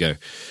years ago.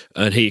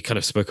 And he kind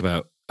of spoke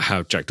about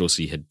how Jack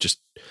Dorsey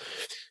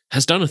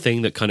has done a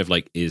thing that kind of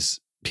like is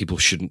people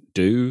shouldn't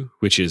do,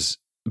 which is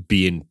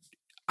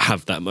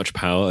have that much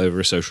power over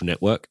a social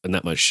network and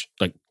that much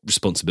like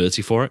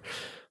responsibility for it,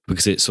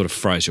 because it sort of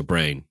fries your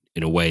brain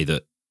in a way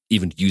that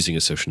even using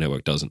a social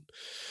network doesn't.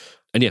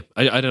 And yeah,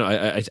 I don't know.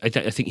 I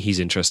think he's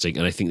interesting,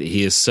 and I think that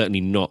he is certainly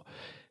not.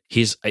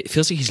 It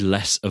feels like he's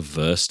less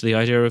averse to the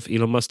idea of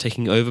Elon Musk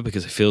taking over,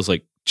 because it feels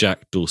like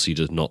Jack Dorsey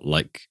does not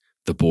like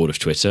the board of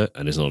Twitter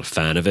and is not a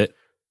fan of it,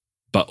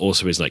 but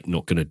also is like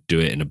not going to do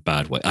it in a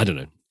bad way. I don't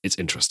know. It's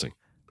interesting.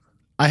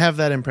 I have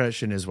that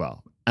impression as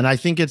well, and I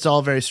think it's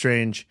all very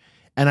strange.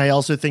 And I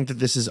also think that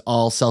this is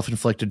all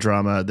self-inflicted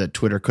drama that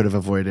Twitter could have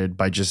avoided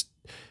by just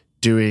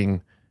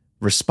doing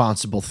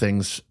responsible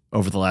things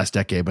over the last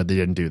decade, but they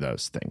didn't do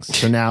those things.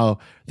 So now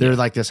they're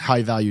like this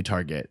high value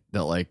target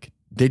that like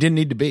they didn't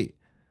need to be.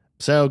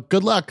 So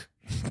good luck.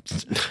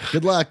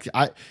 Good luck.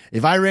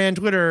 If I ran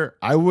Twitter,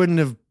 I wouldn't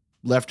have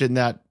left it in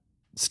that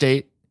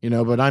state,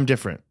 but I'm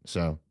different.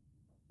 So,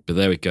 but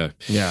there we go.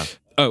 Yeah.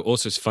 Oh,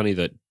 also it's funny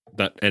that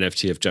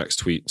NFT of Jack's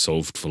tweet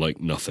sold for like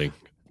nothing.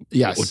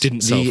 Yes. Or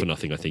didn't sell for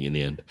nothing, I think, in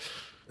the end.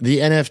 The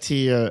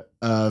NFT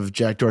of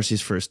Jack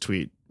Dorsey's first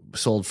tweet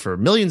sold for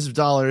millions of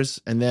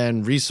dollars and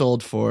then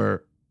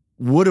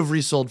would have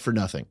resold for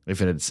nothing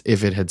if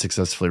it had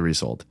successfully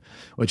resold,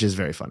 which is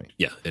very funny.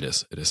 Yeah, it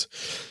is. It is.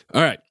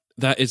 All right.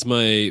 That is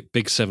my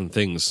big 7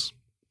 things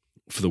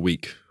for the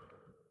week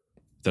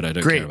that I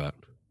don't care about.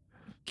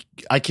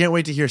 I can't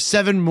wait to hear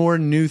 7 more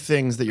new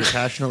things that you're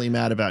passionately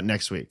mad about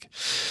next week.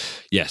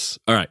 Yes.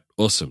 All right.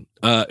 Awesome.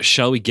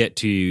 Shall we get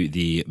to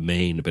the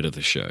main bit of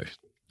the show?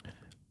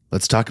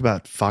 Let's talk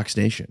about Fox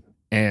Nation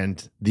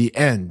and the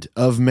end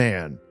of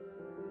man.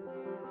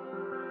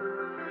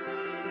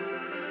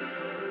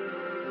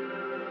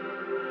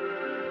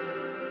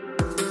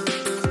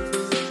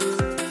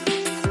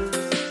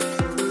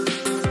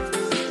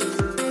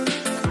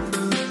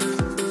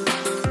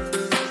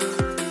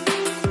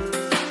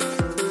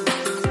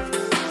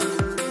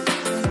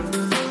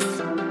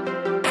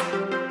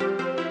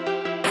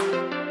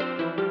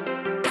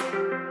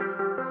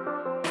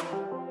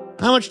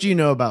 How much do you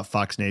know about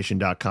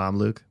FoxNation.com,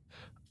 Luke?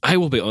 I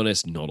will be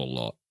honest, not a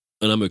lot.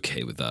 And I'm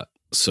okay with that.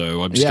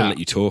 So I'm just going to let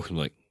you talk and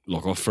like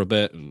log off for a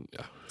bit. And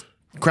yeah.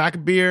 Crack a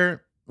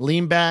beer,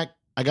 lean back.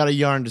 I got a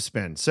yarn to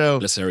spin. So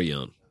let's hear a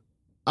yarn.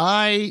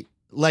 I,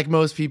 like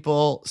most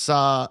people,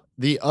 saw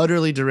the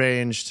utterly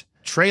deranged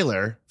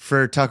trailer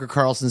for Tucker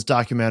Carlson's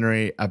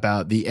documentary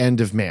about the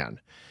end of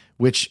man,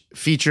 which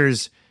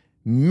features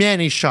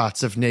many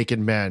shots of naked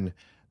men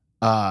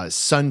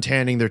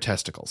suntanning their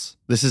testicles.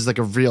 This is like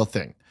a real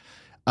thing.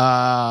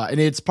 And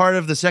it's part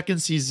of the second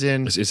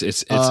season.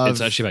 It's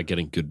actually about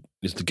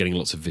getting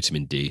lots of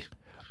vitamin D.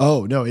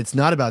 Oh, no, it's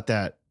not about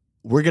that.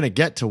 We're going to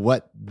get to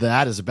what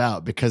that is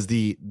about, because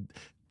the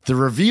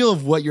reveal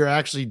of what you're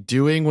actually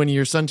doing when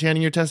you're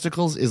suntanning your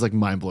testicles is like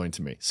mind blowing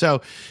to me.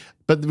 So,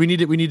 but we need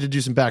to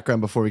do some background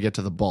before we get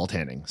to the ball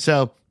tanning.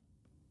 So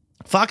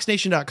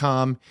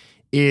FoxNation.com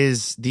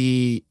is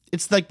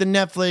it's like the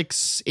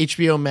Netflix,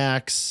 HBO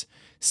Max,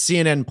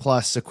 CNN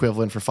Plus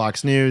equivalent for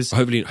Fox News.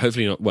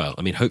 Hopefully not. Well,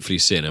 I mean, hopefully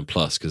CNN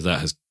Plus, because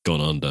that has gone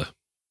under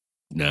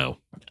now.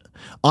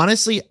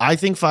 Honestly, I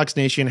think Fox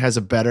Nation has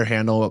a better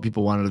handle on what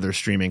people want out of their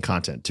streaming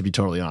content, to be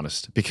totally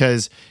honest.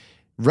 Because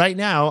right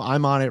now,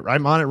 I'm on it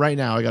right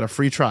now. I got a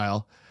free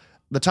trial.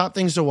 The top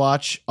things to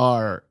watch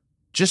are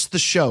just the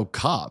show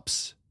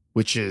Cops,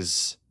 which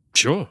is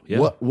sure,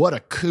 yeah. What a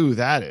coup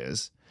that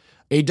is.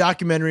 A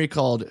documentary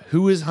called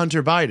Who is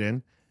Hunter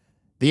Biden?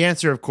 The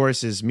answer, of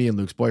course, is me and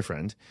Luke's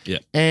boyfriend. Yeah.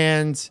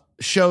 And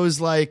shows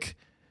like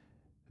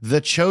The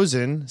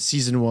Chosen,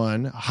 Season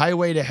 1,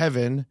 Highway to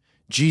Heaven,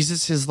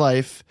 Jesus, His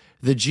Life,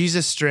 The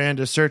Jesus Strand,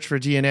 A Search for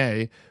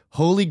DNA,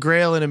 Holy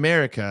Grail in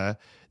America,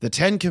 the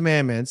Ten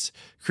Commandments,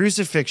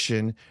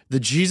 crucifixion, the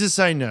Jesus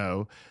I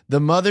Know, the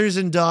mothers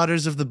and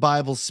daughters of the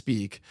Bible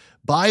speak,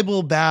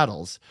 Bible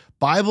battles,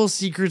 Bible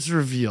secrets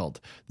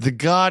revealed, the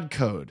God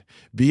Code,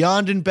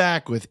 Beyond and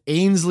Back with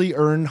Ainsley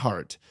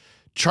Earnhardt,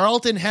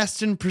 Charlton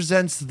Heston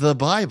presents the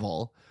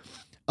Bible,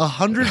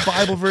 100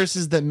 Bible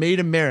verses that made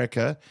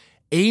America,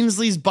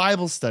 Ainsley's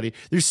Bible study.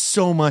 There's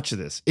so much of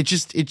this.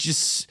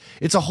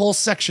 It's a whole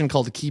section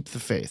called Keep the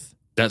Faith.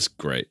 That's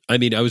great. I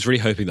mean, I was really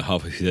hoping that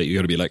halfway through that you're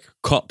going to be like,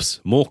 cops,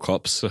 more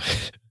cops.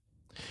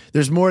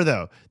 There's more,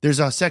 though. There's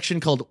a section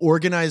called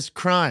Organized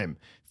Crime,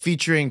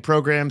 featuring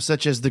programs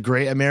such as The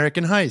Great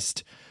American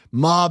Heist,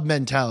 Mob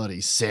Mentality,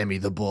 Sammy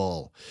the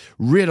Bull,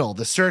 Riddle,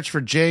 The Search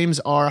for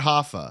James R.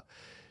 Hoffa,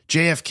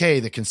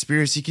 JFK, The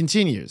Conspiracy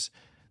Continues.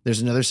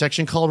 There's another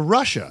section called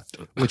Russia,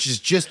 which is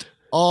just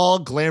all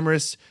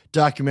glamorous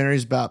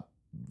documentaries about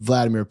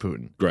Vladimir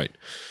Putin. Great.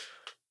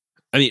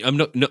 I mean, I'm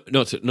not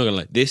gonna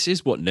lie. This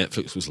is what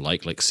Netflix was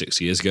like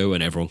 6 years ago,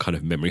 and everyone kind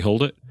of memory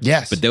hold it.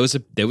 Yes, but there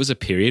was a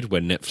period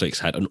when Netflix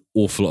had an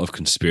awful lot of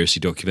conspiracy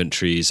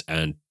documentaries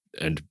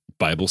and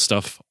Bible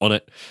stuff on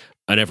it,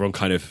 and everyone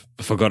kind of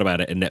forgot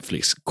about it, and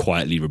Netflix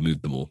quietly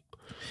removed them all.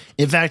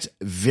 In fact,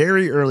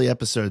 very early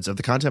episodes of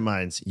the Content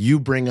Mines, you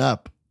bring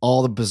up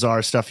all the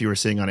bizarre stuff you were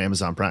seeing on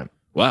Amazon Prime.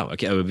 Wow.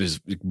 Okay, it was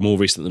more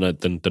recent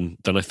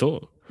than I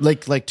thought.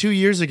 Like 2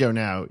 years ago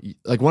now,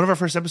 like one of our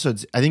first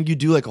episodes, I think you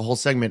do like a whole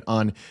segment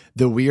on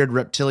the weird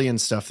reptilian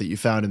stuff that you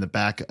found in the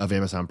back of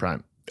Amazon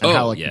Prime. And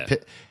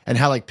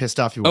how pissed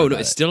off you were. Oh no,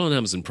 it's still on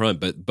Amazon Prime,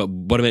 but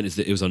what I meant is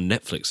that it was on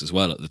Netflix as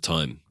well at the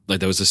time. Like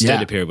there was a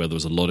steady period where there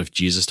was a lot of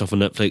Jesus stuff on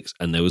Netflix,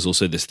 and there was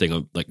also this thing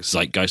on like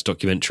Zeitgeist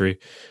documentary,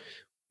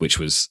 which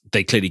was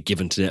they clearly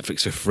given to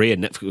Netflix for free,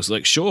 and Netflix was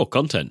like, sure,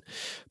 content,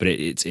 but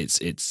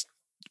it's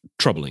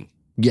troubling.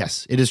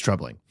 Yes, it is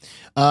troubling.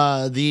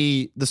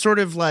 The sort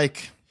of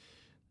like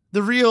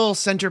the real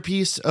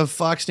centerpiece of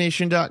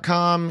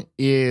FoxNation.com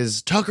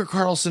is Tucker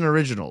Carlson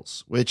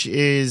Originals, which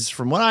is,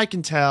 from what I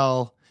can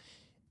tell,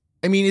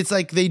 I mean, it's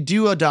like they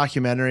do a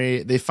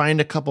documentary. They find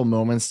a couple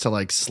moments to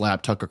like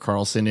slap Tucker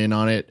Carlson in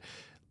on it.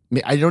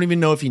 I don't even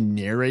know if he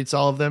narrates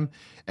all of them.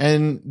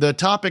 And the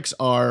topics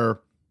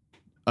are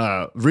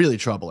really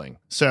troubling.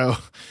 So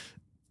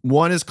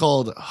one is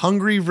called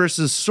Hungry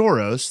versus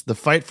Soros, the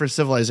fight for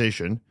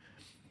civilization.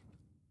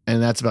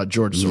 And that's about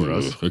George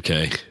Soros.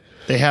 Okay.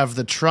 They have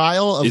the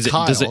trial of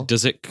Kyle.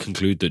 Does it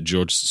conclude that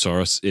George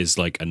Soros is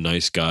like a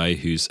nice guy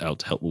who's out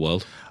to help the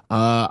world?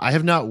 I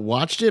have not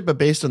watched it, but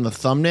based on the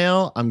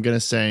thumbnail, I'm going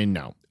to say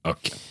no.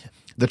 Okay.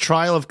 The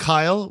Trial of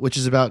Kyle, which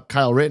is about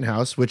Kyle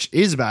Rittenhouse, which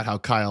is about how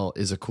Kyle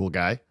is a cool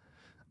guy,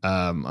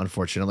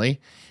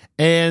 unfortunately.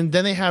 And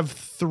then they have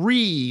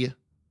three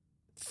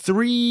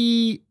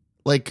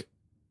like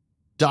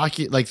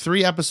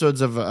three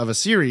episodes of a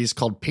series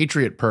called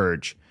Patriot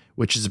Purge,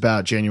 which is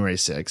about January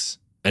 6th.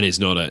 And it's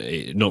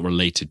not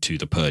related to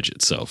The Purge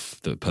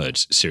itself, the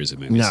Purge series of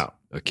movies? No.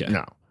 Okay.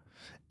 No.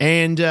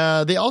 And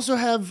they also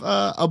have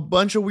a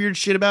bunch of weird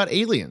shit about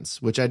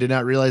aliens, which I did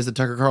not realize that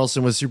Tucker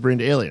Carlson was super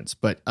into aliens.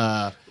 But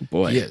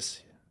boy, he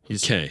is.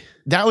 Okay.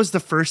 That was the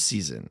first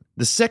season.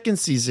 The second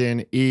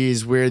season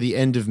is where the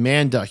End of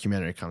Man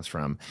documentary comes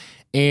from.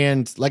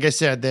 And like I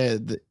said,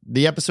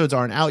 the episodes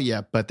aren't out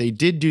yet, but they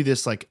did do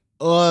this like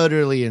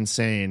utterly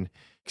insane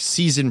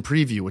season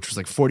preview, which was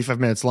like 45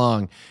 minutes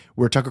long,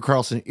 where Tucker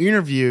Carlson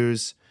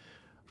interviews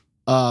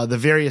the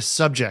various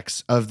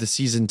subjects of the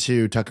season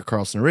 2 Tucker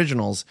Carlson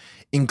Originals,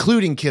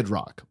 including Kid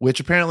Rock, which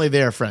apparently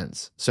they are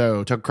friends.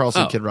 So Tucker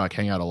Carlson and Kid Rock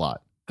hang out a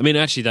lot. I mean,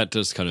 actually, that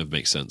does kind of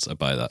make sense. I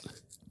buy that.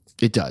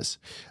 It does.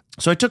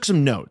 So I took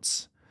some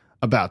notes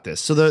about this.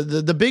 So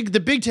the big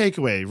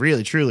takeaway,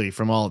 really, truly,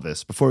 from all of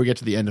this, before we get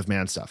to the End of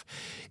Man stuff,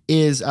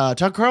 is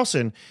Tucker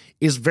Carlson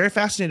is very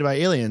fascinated by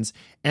aliens,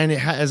 and it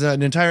has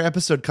an entire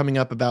episode coming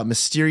up about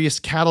mysterious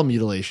cattle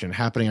mutilation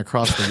happening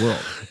across the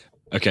world.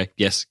 Okay.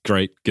 Yes.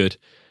 Great. Good.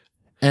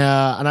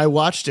 And I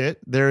watched it.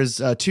 There's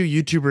 2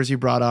 YouTubers he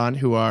brought on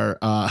who are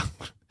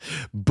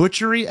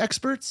butchery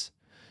experts,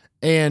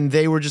 and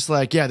they were just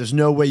like, yeah, there's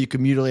no way you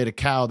could mutilate a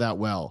cow that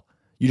well.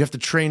 You'd have to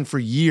train for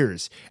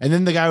years. And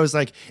then the guy was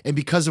like, and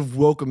because of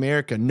woke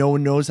America, no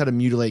one knows how to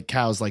mutilate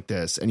cows like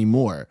this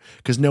anymore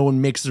because no one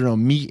makes their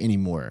own meat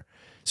anymore.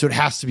 So it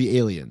has to be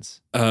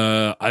aliens.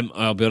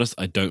 I'll be honest,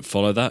 I don't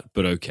follow that,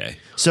 but okay.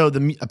 So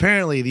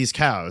apparently these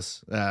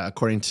cows,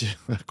 according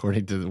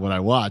to what I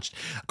watched,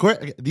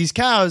 these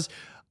cows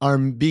are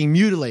being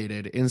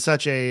mutilated in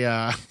such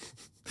an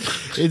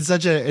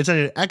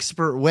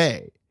expert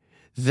way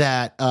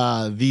that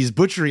these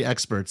butchery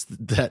experts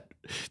that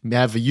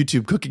have a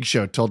YouTube cooking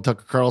show told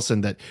Tucker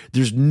Carlson that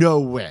there's no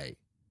way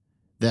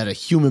that a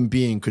human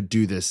being could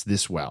do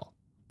this well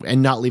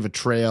and not leave a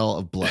trail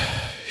of blood.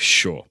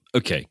 Sure.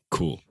 Okay,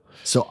 cool.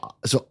 So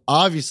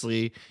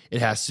obviously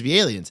it has to be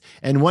aliens.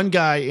 And one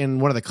guy in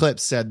one of the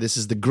clips said this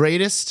is the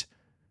greatest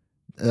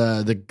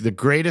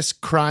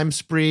crime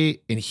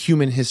spree in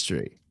human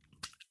history.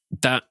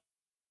 That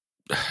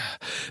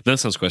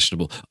sounds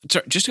questionable.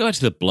 Sorry, just to go back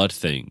to the blood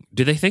thing,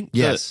 do they think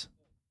yes,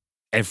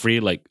 that every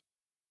like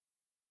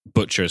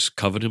butcher's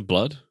covered in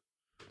blood?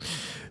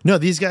 No,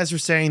 these guys are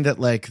saying that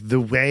like the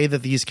way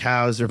that these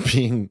cows are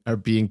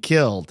being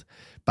killed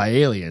by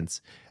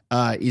aliens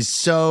is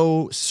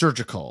so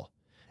surgical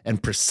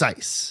and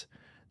precise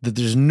that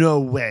there's no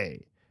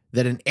way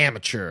that an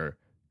amateur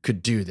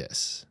could do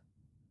this.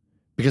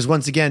 Because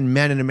once again,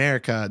 men in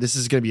America, this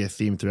is going to be a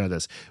theme throughout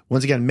this.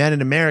 Once again, men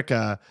in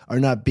America are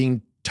not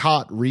being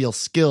taught real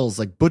skills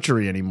like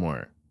butchery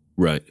anymore.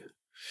 Right.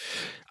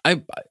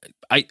 I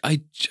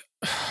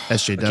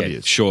SJWs.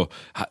 Okay, sure.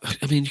 I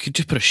mean, you could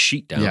just put a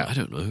sheet down. Yeah. I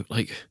don't know.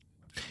 Like,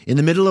 in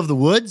the middle of the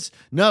woods?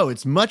 No,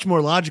 it's much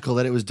more logical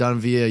that it was done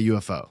via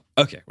UFO.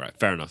 okay, right.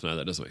 Fair enough. No,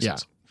 that doesn't make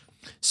sense.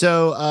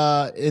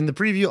 So in the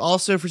preview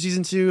also for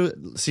season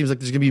 2, seems like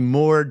there's going to be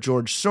more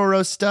George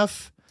Soros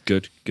stuff.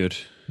 Good.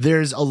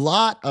 There's a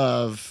lot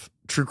of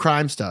true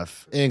crime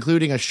stuff,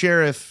 including a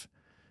sheriff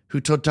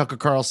who told Tucker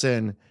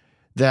Carlson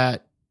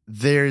that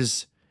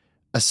there's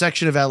a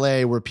section of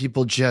LA where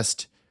people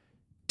just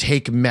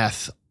take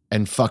meth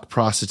and fuck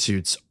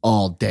prostitutes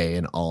all day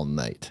and all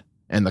night.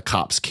 And the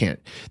cops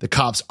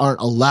aren't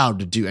allowed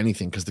to do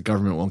anything because the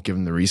government won't give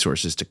them the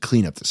resources to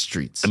clean up the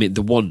streets. I mean,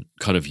 the one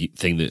kind of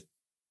thing that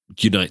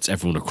unites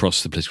everyone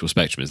across the political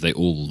spectrum is they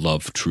all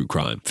love true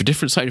crime for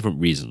slightly different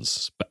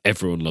reasons, but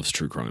everyone loves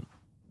true crime.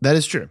 That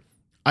is true.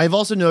 I've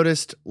also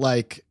noticed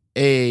like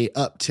a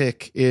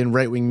uptick in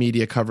right-wing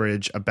media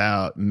coverage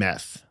about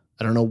meth.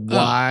 I don't know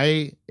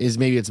why.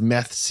 Maybe it's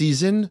meth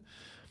season,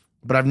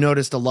 but I've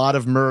noticed a lot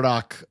of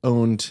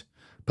Murdoch-owned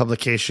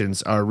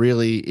publications are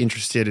really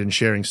interested in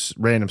sharing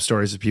random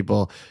stories of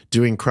people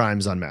doing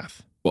crimes on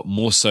meth. What,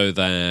 more so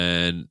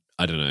than,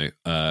 I don't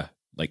know,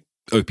 like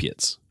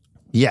opiates?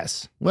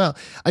 Yes. Well,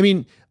 I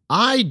mean,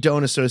 I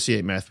don't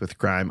associate meth with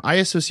crime. I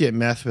associate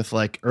meth with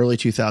like early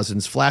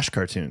 2000s Flash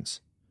cartoons.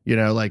 You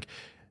know, like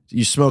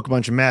you smoke a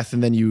bunch of meth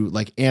and then you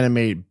like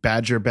animate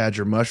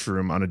Badger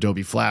Mushroom on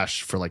Adobe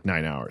Flash for like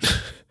 9 hours.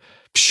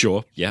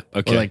 Sure. Yeah.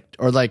 Okay.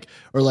 Or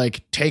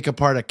like take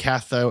apart a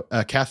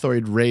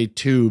cathode ray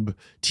tube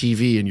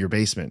TV in your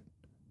basement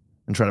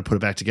and try to put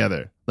it back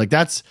together. Like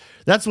that's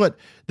what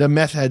the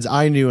meth heads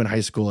I knew in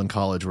high school and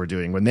college were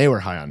doing when they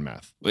were high on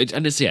meth.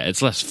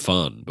 It's less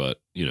fun,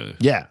 but you know.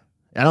 Yeah.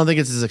 I don't think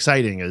it's as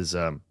exciting as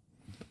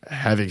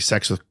having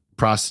sex with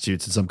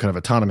prostitutes in some kind of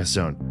autonomous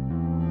zone.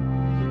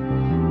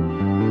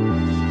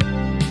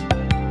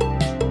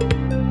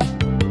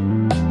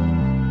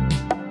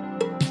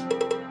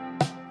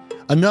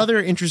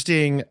 Another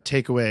interesting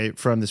takeaway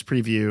from this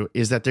preview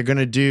is that they're going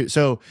to do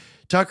so.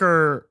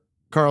 Tucker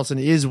Carlson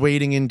is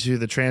wading into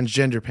the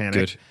transgender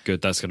panic.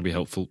 Good. That's going to be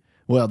helpful.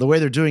 Well, the way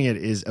they're doing it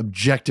is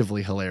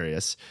objectively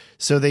hilarious.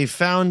 So they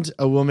found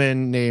a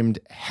woman named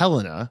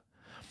Helena,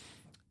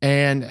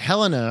 and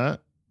Helena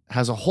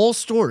has a whole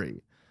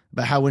story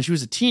about how when she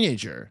was a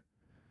teenager,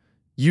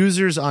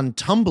 users on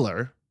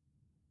Tumblr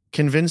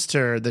convinced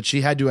her that she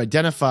had to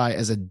identify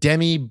as a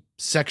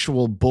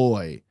demisexual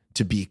boy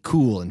to be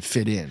cool and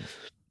fit in.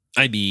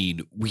 I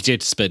mean, we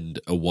did spend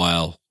a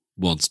while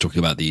once talking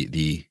about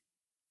the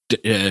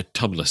Tumblr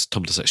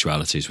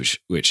sexualities,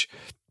 which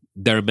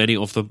there are many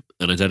of them,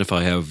 and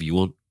identify however you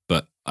want.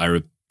 But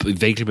I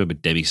vaguely remember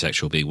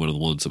demisexual being one of the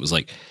ones that was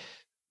like,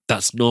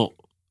 that's not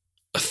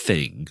a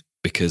thing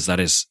because that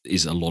is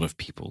a lot of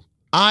people.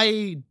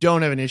 I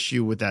don't have an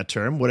issue with that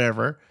term.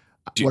 Whatever.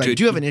 I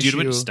do have an issue. Do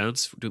you know what it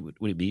stands for?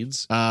 What it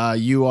means?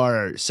 You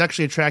are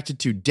sexually attracted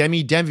to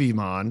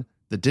Devimon,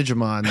 the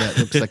Digimon that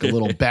looks like a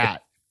little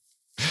bat.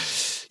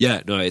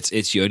 Yeah, no,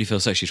 it's you only feel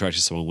sexually attracted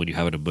to someone when you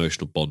have an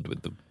emotional bond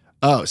with them.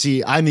 Oh,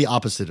 see, I'm the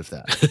opposite of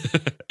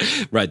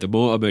that. Right, the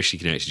more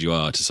emotionally connected you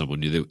are to someone,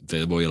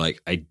 the more you're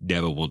like, I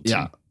never want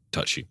to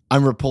touch you.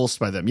 I'm repulsed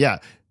by them. Yeah.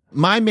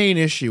 My main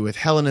issue with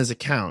Helena's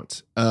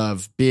account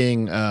of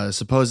being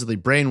supposedly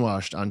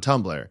brainwashed on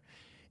Tumblr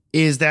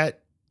is that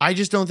I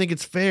just don't think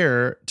it's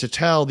fair to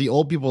tell the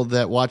old people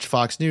that watch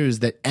Fox News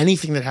that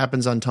anything that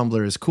happens on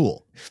Tumblr is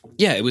cool.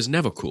 Yeah, it was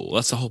never cool.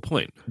 That's the whole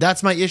point.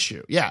 That's my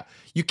issue. Yeah.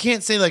 You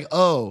can't say like,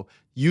 oh,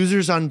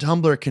 users on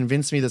Tumblr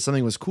convinced me that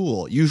something was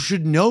cool. You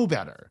should know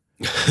better.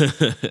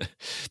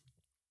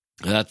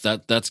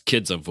 That's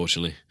kids,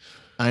 unfortunately.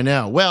 I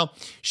know. Well,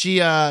 she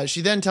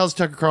then tells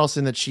Tucker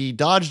Carlson that she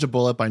dodged a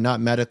bullet by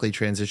not medically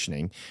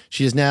transitioning.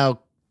 She is now,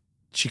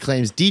 she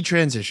claims,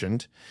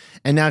 detransitioned,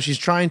 and now she's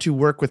trying to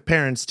work with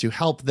parents to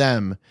help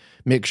them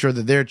make sure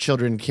that their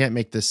children can't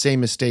make the same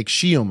mistake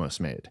she almost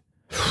made.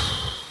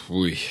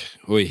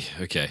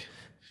 Okay.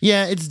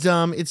 Yeah, it's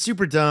dumb. It's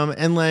super dumb.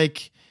 And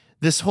like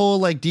this whole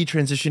like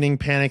detransitioning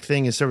panic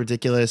thing is so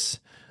ridiculous.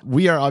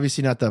 We are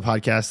obviously not the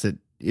podcast that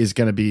is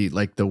going to be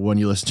like the one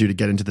you listen to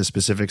get into the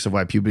specifics of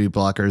why puberty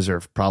blockers are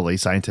probably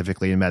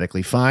scientifically and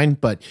medically fine.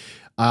 But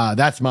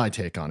that's my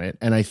take on it.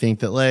 And I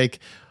think that like,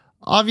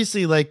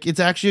 obviously, like it's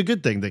actually a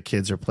good thing that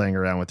kids are playing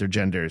around with their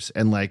genders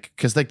and like,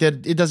 cause like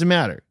that, it doesn't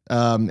matter.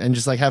 And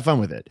just like have fun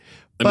with it.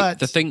 But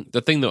the thing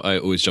that I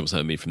always jumps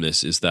out at me from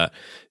this is that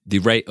the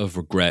rate of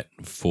regret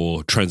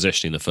for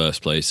transitioning in the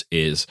first place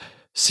is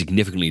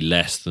significantly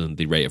less than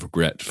the rate of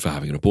regret for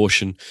having an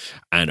abortion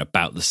and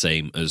about the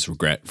same as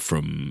regret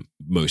from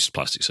most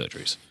plastic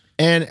surgeries.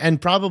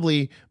 And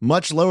probably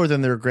much lower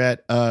than the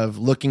regret of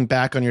looking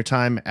back on your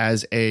time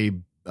as a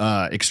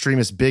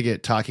extremist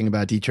bigot talking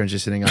about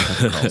detransitioning on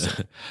Tucker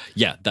Carlson.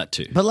 Yeah, that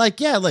too. But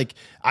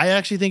I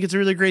actually think it's a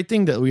really great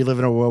thing that we live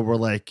in a world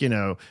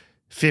where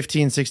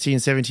 15, 16,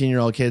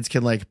 17-year-old kids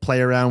can play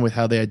around with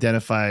how they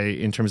identify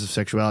in terms of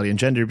sexuality and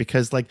gender,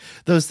 because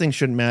those things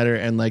shouldn't matter,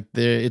 and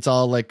it's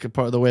all a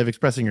part of the way of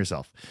expressing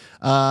yourself.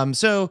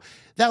 So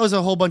that was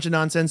a whole bunch of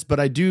nonsense, but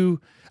I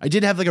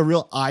did have a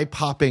real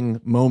eye-popping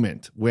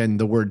moment when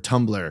the word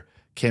Tumblr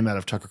came out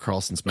of Tucker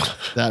Carlson's mouth.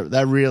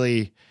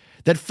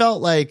 That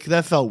felt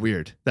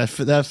weird. That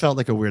felt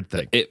like a weird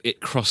thing.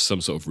 It crossed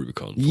some sort of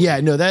Rubicon. Yeah,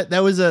 no, that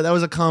was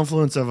a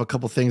confluence of a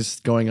couple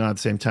things going on at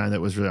the same time that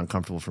was really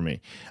uncomfortable for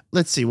me.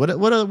 Let's see, what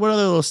other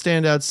little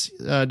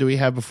standouts do we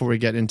have before we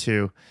get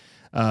into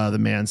the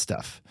man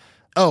stuff?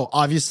 Oh,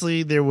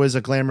 obviously there was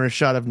a glamorous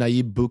shot of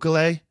Nayib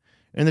Bukele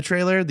in the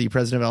trailer, the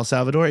president of El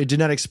Salvador. It did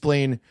not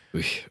explain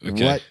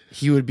what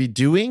he would be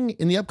doing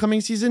in the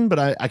upcoming season,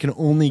 but I can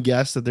only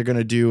guess that they're going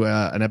to do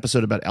an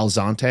episode about El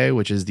Zonte,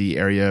 which is the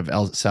area of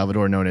El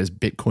Salvador known as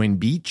Bitcoin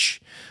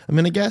Beach, I'm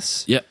going to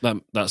guess. Yeah,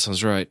 that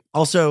sounds right.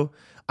 Also,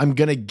 I'm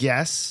going to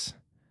guess.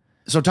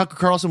 So Tucker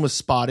Carlson was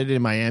spotted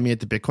in Miami at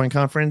the Bitcoin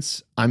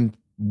conference. I'm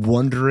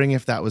wondering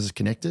if that was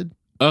connected.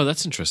 Oh,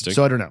 that's interesting.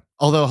 So I don't know.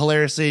 Although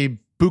hilariously,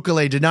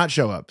 Bukele did not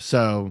show up.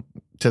 So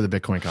to the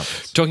Bitcoin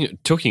conference.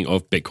 Talking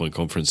of Bitcoin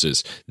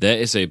conferences, there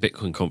is a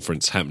Bitcoin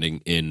conference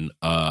happening in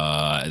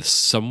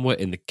somewhere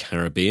in the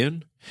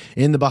Caribbean.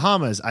 In the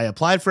Bahamas. I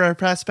applied for a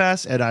press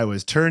pass and I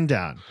was turned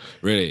down.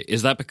 Really?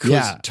 Is that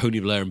because Tony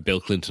Blair and Bill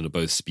Clinton are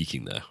both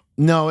speaking there?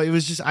 No, it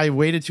was just I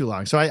waited too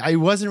long. So I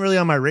wasn't really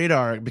on my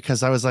radar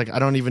because I was like, I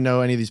don't even know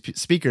any of these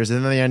speakers.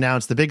 And then they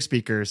announced the big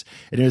speakers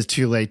and it was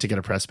too late to get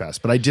a press pass.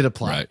 But I did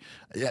apply.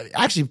 Right.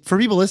 Actually, for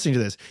people listening to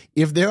this,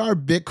 if there are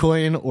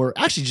Bitcoin or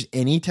actually just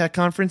any tech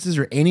conferences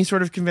or any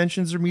sort of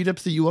conventions or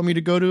meetups that you want me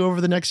to go to over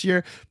the next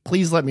year,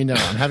 please let me know.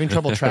 I'm having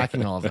trouble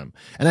tracking all of them.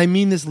 And I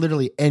mean this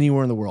literally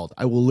anywhere in the world.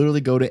 I will literally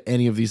go to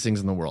any of these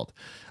things in the world.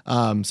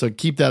 So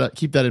keep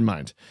that in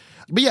mind.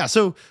 But yeah,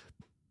 so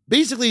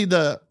basically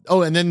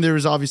and then there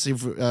was obviously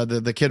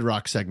the Kid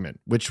Rock segment,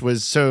 which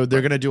was, so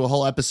they're going to do a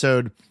whole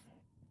episode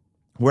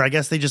where I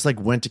guess they just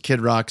went to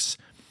Kid Rock's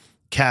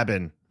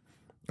cabin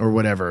or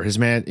whatever, his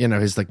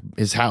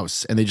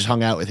house, and they just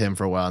hung out with him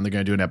for a while, and they're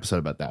going to do an episode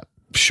about that.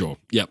 Sure.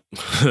 Yep.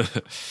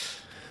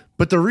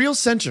 But the real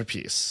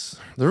centerpiece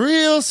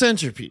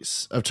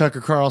of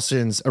Tucker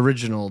Carlson's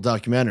original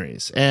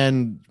documentaries,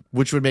 and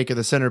which would make it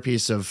the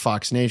centerpiece of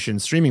Fox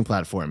Nation's streaming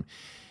platform,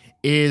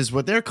 is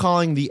what they're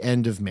calling the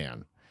end of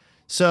man.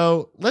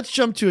 So let's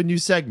jump to a new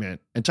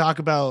segment and talk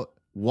about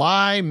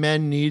why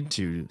men need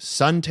to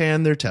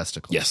suntan their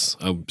testicles. Yes,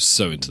 I'm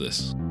so into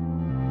this.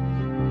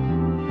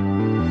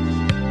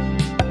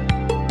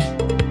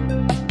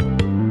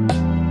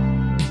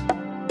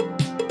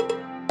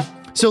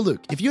 So,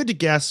 Luke, if you had to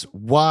guess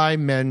why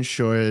men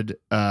should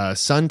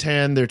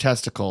suntan their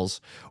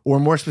testicles, or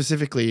more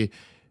specifically,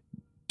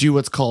 do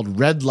what's called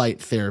red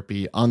light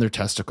therapy on their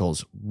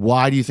testicles,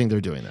 why do you think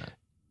they're doing that?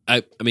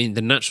 I mean,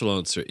 the natural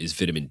answer is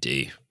vitamin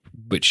D,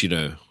 which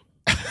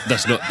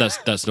that's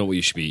not what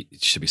you should be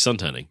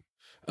suntanning.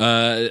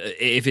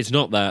 If it's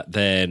not that,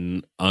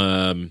 then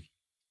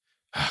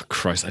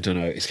Christ, I don't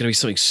know. It's going to be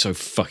something so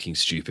fucking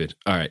stupid.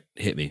 All right,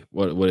 hit me.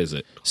 What is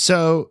it?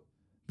 So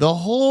the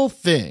whole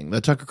thing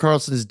that Tucker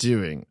Carlson is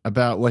doing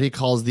about what he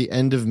calls the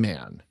end of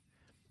man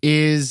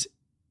is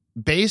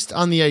based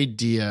on the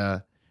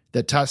idea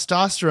that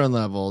testosterone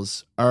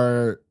levels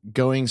are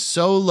going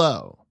so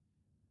low.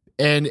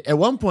 And at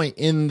one point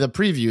in the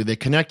preview, they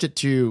connect it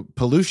to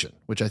pollution,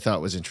 which I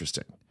thought was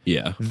interesting.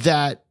 Yeah.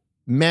 That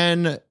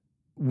men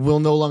will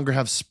no longer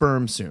have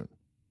sperm soon.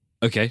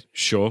 Okay,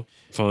 sure.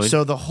 Fine.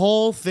 So the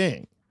whole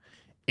thing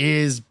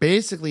is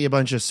basically a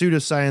bunch of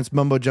pseudoscience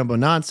mumbo jumbo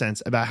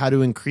nonsense about how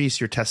to increase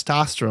your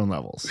testosterone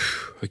levels.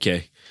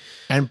 Okay.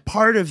 And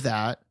part of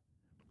that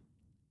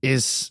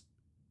is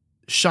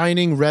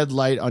shining red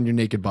light on your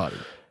naked body.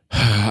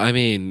 I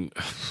mean,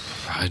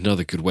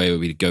 another good way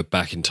would be to go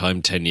back in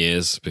time 10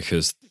 years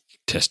because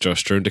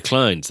testosterone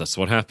declines. That's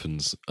what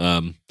happens.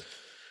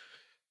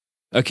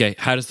 Okay,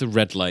 how does the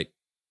red light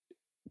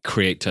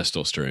create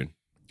testosterone?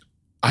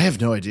 I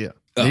have no idea.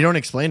 They don't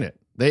explain it.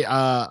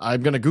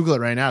 I'm going to Google it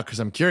right now because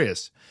I'm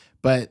curious.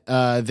 But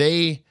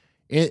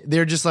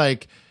they're just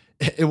like,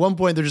 at one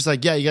point, they're just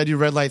like, yeah, you got to do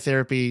red light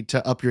therapy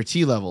to up your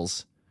T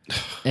levels.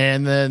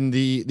 And then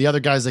the other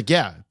guy's like,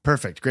 yeah,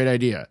 perfect. Great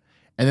idea.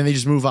 And then they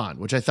just move on,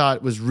 which I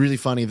thought was really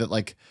funny that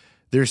like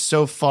they're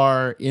so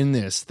far in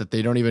this that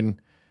they don't even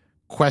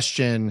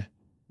question.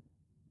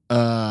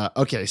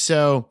 Okay,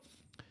 so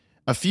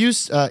a few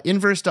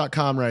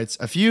inverse.com writes,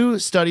 a few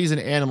studies in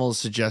animals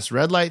suggest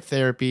red light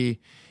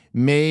therapy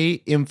may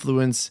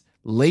influence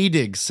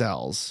Leydig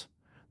cells,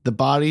 the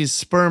body's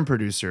sperm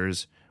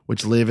producers,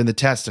 which live in the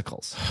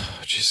testicles.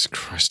 Jesus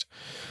Christ.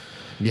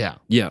 Yeah.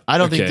 Yeah. I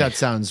don't think that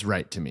sounds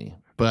right to me,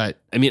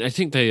 but I mean, I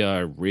think they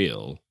are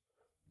real.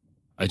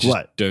 I just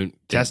don't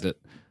think that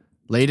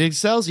Leydig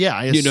cells? Yeah,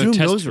 I assume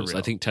those are real.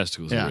 I think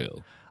testicles are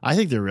real. I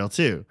think they're real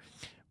too.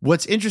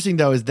 What's interesting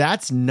though is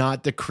that's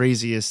not the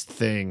craziest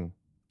thing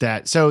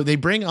so they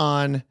bring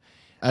on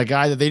a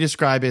guy that they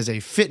describe as a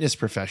fitness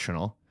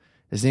professional.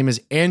 His name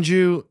is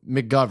Andrew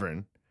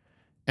McGovern.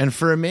 And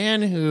for a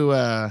man who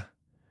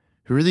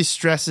really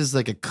stresses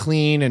like a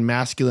clean and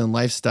masculine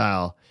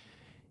lifestyle,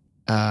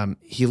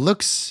 he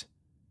looks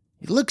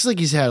like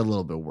he's had a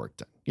little bit of work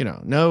done.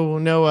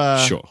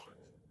 Sure.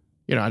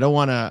 I don't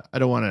want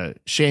to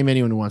shame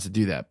anyone who wants to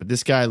do that, but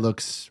this guy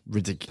looks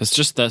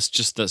ridiculous. That's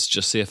just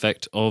the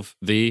effect of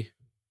the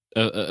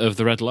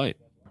red light.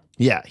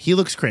 Yeah, he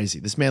looks crazy.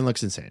 This man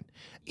looks insane.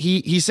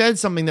 He said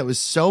something that was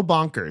so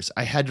bonkers,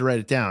 I had to write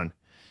it down.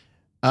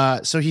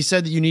 So he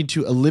said that you need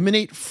to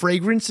eliminate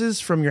fragrances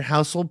from your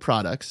household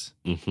products.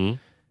 Mm-hmm.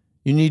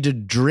 You need to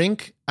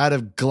drink out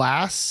of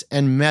glass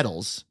and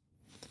metals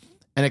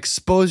and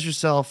expose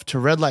yourself to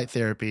red light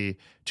therapy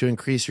to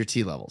increase your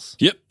T levels.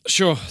 Yep,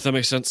 sure. That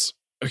makes sense.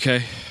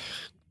 Okay.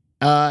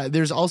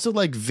 There's also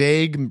like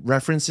vague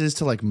references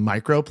to like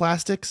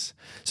microplastics.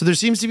 So there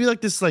seems to be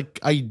like this like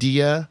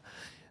idea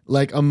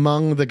like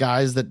among the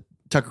guys that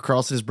Tucker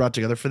Carlson has brought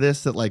together for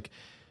this that like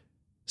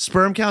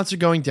sperm counts are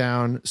going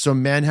down. So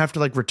men have to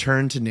like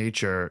return to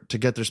nature to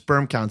get their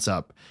sperm counts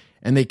up,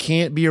 and they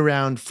can't be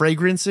around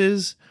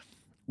fragrances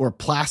or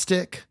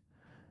plastic,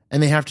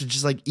 and they have to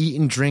just like eat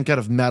and drink out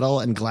of metal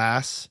and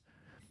glass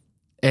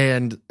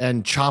and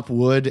chop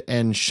wood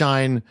and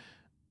shine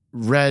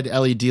red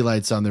LED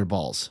lights on their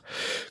balls.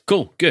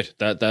 Cool. Good.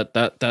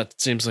 That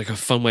seems like a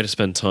fun way to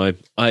spend time.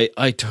 I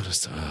don't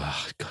understand.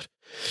 Oh, God.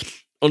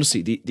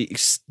 Honestly,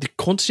 the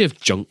quantity of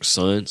junk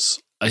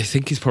science, I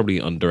think, is probably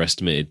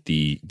underestimated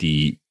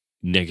the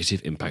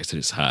negative impacts that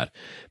it's had,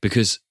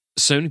 because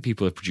so many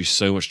people have produced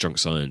so much junk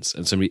science,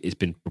 and it's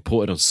been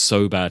reported on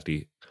so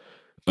badly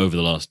over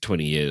the last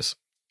 20 years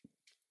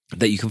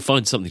that you can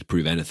find something to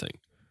prove anything.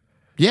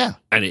 Yeah.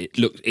 And it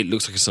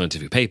looks like a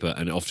scientific paper,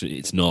 and often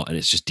it's not, and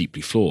it's just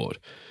deeply flawed.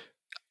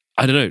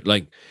 I don't know,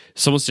 like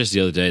someone suggested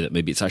the other day that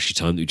maybe it's actually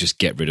time that we just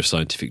get rid of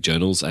scientific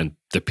journals and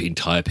the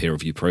entire peer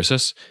review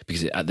process,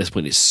 because at this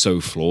point it's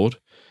so flawed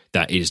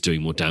that it is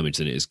doing more damage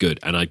than it is good.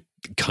 And I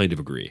kind of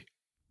agree.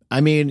 I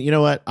mean, you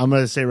know what? I'm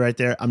going to say right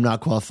there, I'm not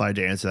qualified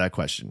to answer that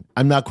question.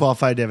 I'm not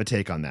qualified to have a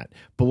take on that.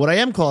 But what I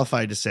am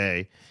qualified to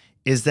say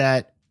is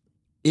that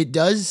it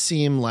does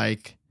seem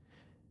like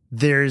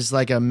there's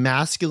like a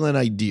masculine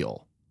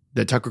ideal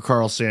that Tucker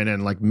Carlson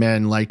and like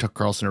men like Tucker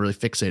Carlson are really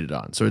fixated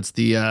on. So it's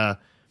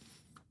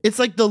it's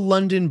like the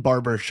London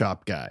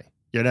barbershop guy,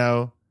 you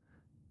know?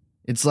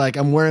 It's like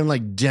I'm wearing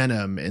like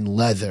denim and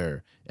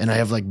leather, and I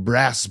have like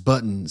brass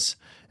buttons,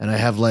 and I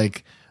have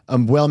like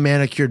a well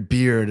manicured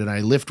beard, and I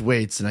lift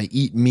weights and I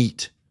eat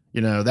meat,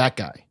 you know, that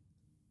guy.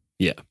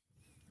 Yeah.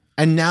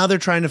 And now they're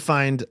trying to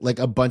find like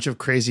a bunch of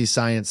crazy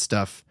science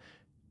stuff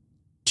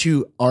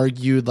to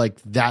argue like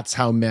that's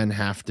how men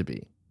have to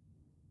be.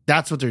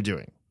 That's what they're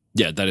doing.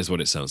 Yeah, that is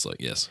what it sounds like,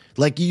 yes.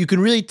 Like you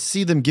can really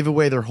see them give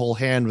away their whole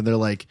hand when they're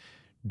like,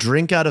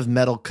 drink out of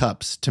metal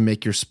cups to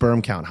make your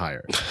sperm count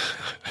higher.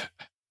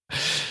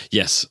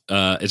 Yes,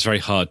 it's very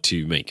hard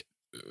to make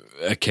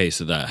a case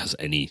that has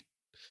any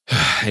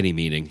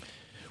meaning.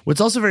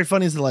 What's also very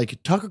funny is that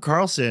like Tucker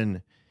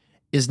Carlson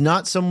is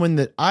not someone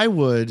that I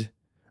would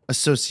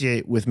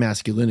associate with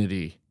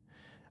masculinity.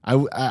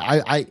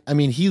 I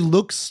mean, he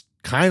looks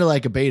kind of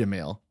like a beta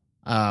male.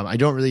 I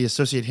don't really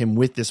associate him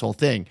with this whole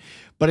thing,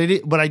 but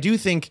I do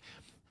think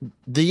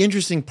the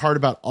interesting part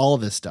about all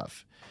of this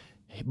stuff,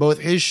 both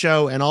his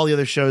show and all the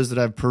other shows that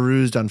I've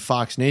perused on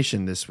Fox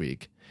Nation this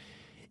week,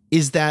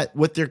 is that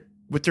what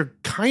they're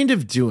kind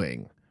of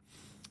doing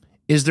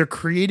is they're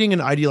creating an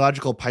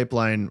ideological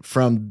pipeline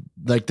from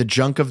like the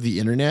junk of the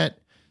internet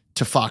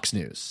to Fox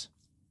News.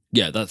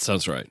 Yeah, that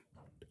sounds right.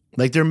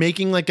 Like they're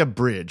making like a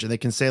bridge, and they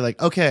can say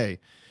like, okay,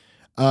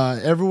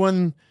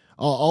 everyone,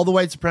 all the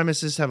white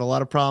supremacists have a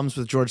lot of problems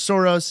with George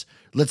Soros.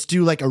 Let's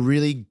do like a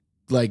really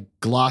like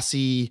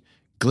glossy,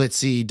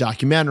 glitzy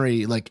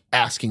documentary, like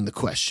asking the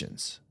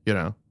questions, you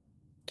know?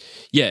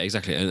 Yeah,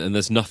 exactly. And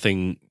there's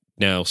nothing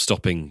now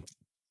stopping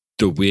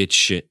the weird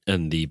shit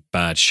and the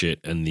bad shit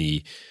and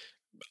the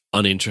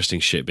uninteresting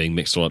shit being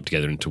mixed all up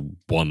together into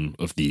one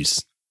of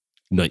these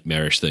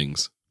nightmarish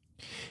things.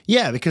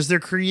 Yeah, because they're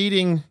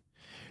creating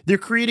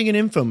an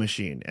info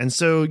machine. And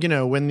so, you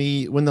know, when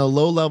the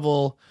low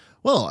level,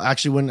 well,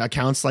 actually when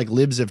accounts like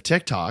libs of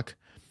TikTok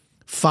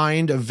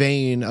find a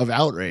vein of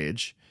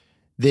outrage,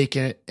 they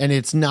can, and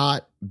it's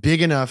not big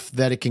enough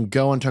that it can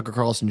go on Tucker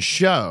Carlson's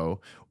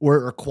show, or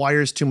it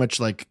requires too much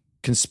like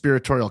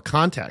conspiratorial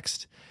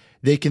context,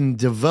 they can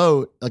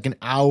devote like an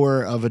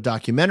hour of a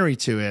documentary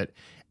to it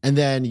and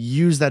then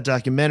use that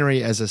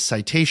documentary as a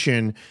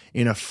citation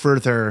in a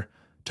further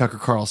Tucker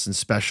Carlson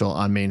special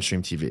on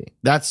mainstream TV.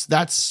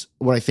 That's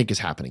what I think is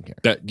happening here.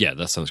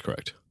 That sounds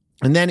correct.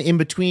 And then in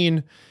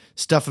between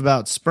stuff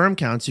about sperm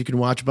counts, you can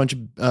watch a bunch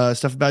of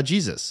stuff about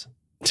Jesus.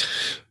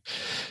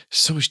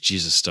 So much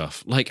Jesus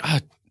stuff. Like,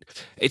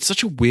 it's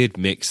such a weird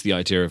mix, the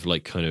idea of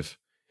like kind of,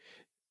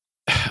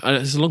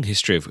 there's a long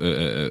history of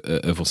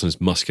what's known as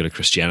muscular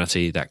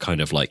Christianity, that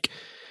kind of like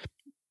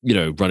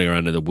running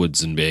around in the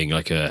woods and being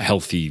like a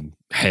healthy,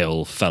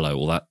 hale fellow,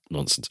 all that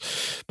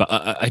nonsense. But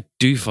I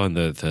do find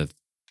the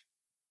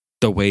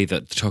way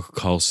that Tucker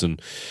Carlson,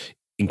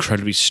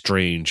 incredibly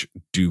strange,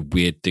 do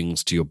weird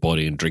things to your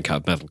body and drink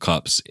out of metal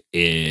cups,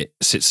 it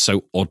sits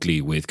so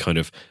oddly with kind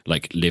of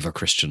like live a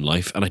Christian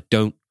life. And I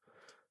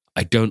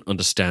don't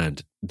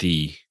understand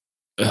the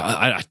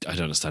I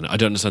don't understand it. I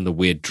don't understand the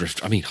weird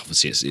drift. I mean,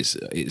 obviously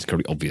it's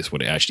probably obvious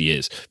what it actually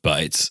is,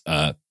 but it's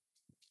the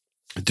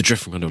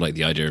drift from kind of like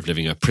the idea of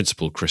living a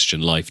principled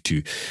Christian life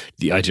to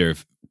the idea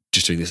of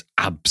just doing this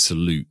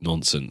absolute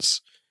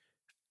nonsense,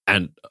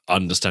 and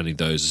understanding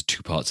those as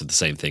two parts of the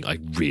same thing.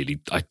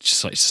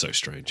 It's so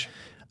strange.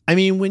 I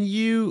mean, when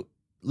you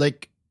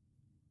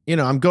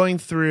I'm going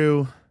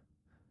through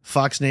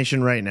Fox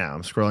Nation right now.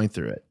 I'm scrolling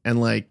through it, and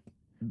like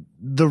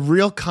the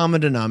real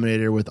common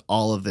denominator with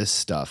all of this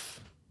stuff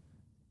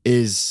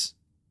is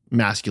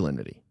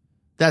masculinity.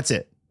 That's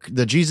it.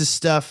 The Jesus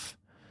stuff.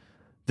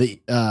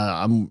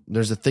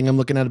 There's a thing I'm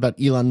looking at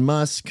about Elon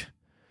Musk,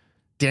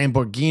 Dan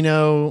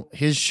Borghino,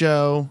 his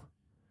show.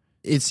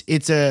 It's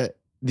the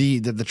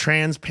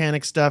trans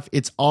panic stuff.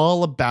 It's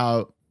all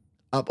about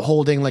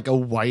upholding like a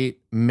white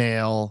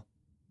male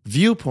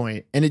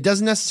viewpoint, and it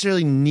doesn't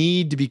necessarily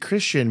need to be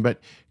Christian, but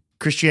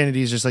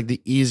Christianity is just like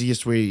the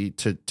easiest way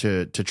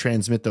to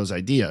transmit those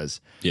ideas.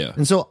 Yeah,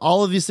 and so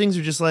all of these things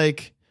are just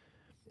like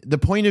the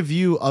point of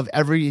view of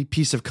every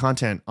piece of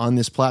content on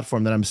this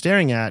platform that I'm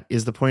staring at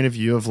is the point of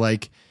view of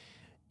like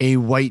a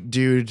white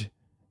dude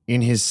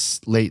in his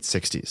late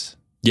 60s.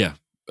 Yeah.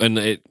 And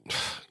it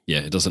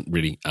doesn't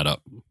really add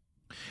up.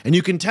 And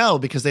you can tell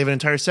because they have an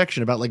entire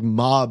section about like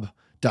mob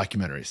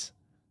documentaries.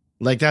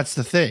 Like that's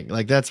the thing.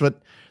 Like that's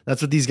what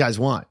these guys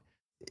want.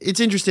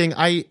 It's interesting.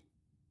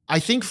 I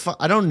think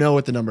I don't know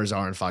what the numbers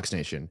are on Fox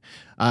Nation.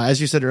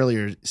 As you said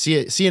earlier,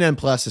 CNN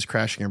Plus is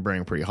crashing and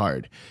burning pretty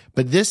hard.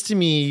 But this to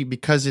me,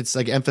 because it's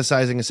like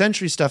emphasizing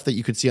essentially stuff that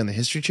you could see on the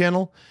History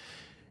Channel,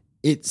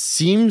 it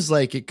seems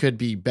like it could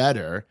be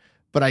better.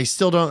 But I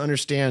still don't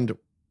understand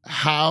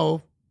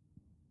how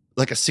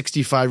like a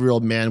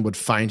 65-year-old man would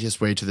find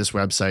his way to this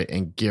website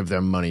and give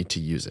them money to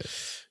use it.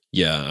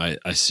 Yeah,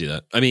 I see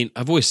that. I mean,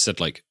 I've always said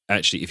like,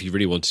 actually, if you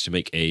really wanted to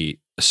make a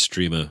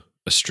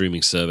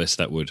streaming service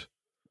that would,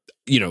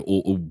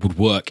 or would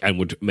work and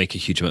would make a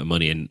huge amount of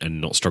money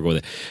and not struggle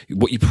with it,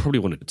 what you probably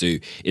wanted to do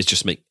is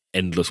just make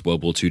endless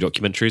World War II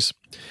documentaries.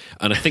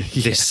 And I think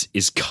this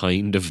is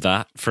kind of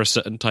that for a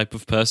certain type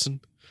of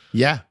person.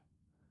 Yeah,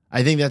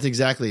 I think that's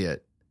exactly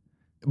it.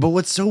 But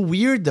what's so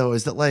weird, though,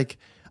 is that like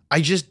I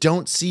just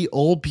don't see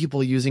old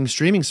people using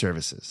streaming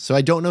services. So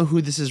I don't know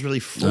who this is really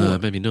for.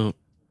 Maybe not.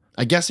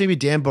 I guess maybe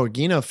Dan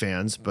Borghino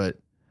fans, but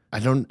I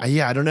don't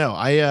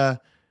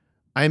know.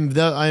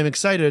 I'm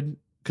excited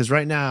because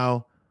right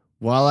now,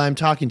 while I'm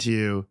talking to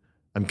you,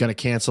 I'm going to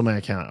cancel my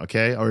account.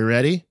 Okay. Are we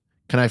ready?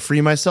 Can I free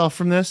myself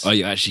from this? Are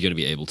you actually going to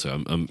be able to?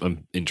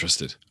 I'm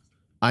interested.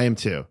 I am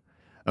too.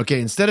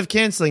 Okay. Instead of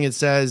canceling, it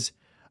says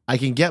I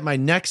can get my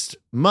next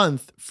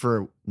month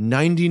for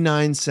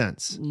 99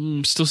 cents.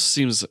 Still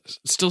seems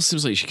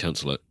like you should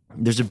cancel it.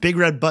 There's a big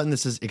red button that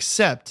says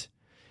accept,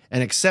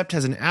 and accept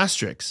has an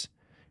asterisk.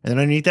 And then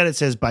underneath that, it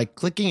says by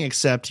clicking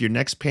accept, your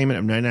next payment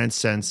of 99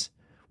 cents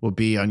will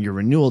be on your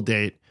renewal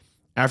date.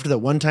 After that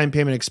one-time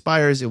payment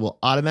expires, it will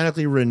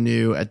automatically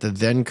renew at the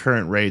then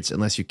current rates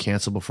unless you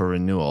cancel before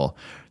renewal.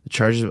 The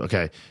charges,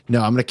 okay.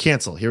 No, I'm going to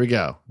cancel. Here we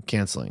go. I'm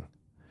canceling.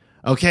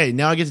 Okay,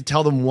 now I get to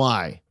tell them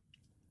why.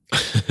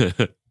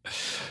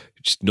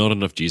 Just not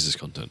enough Jesus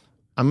content.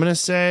 I'm going to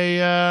say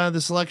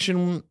the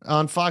selection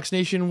on Fox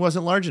Nation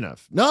wasn't large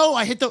enough. No,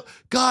 I hit the...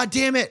 God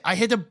damn it. I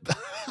hit the...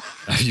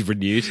 Have you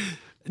renewed?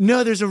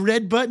 No, there's a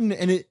red button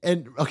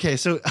and okay,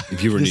 so...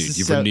 If you renewed,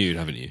 you've renewed,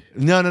 haven't you?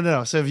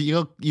 No. So if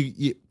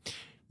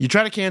you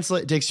try to cancel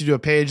it, it takes you to a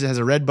page that has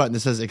a red button that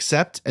says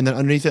accept, and then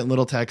underneath it in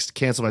little text,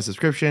 cancel my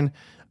subscription.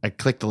 I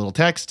click the little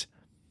text.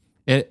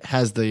 It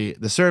has the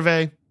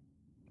survey.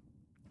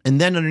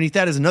 And then underneath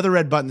that is another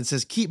red button that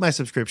says keep my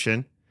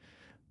subscription.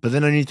 But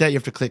then underneath that, you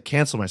have to click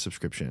cancel my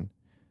subscription.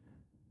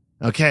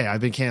 Okay, I've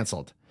been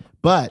canceled.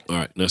 But all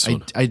right, next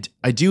one.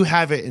 I do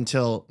have it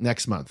until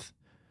next month.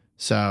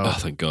 So oh,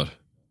 thank God.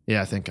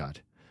 Yeah, thank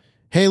God.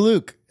 Hey,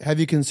 Luke, have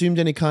you consumed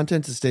any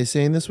content to stay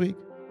sane this week?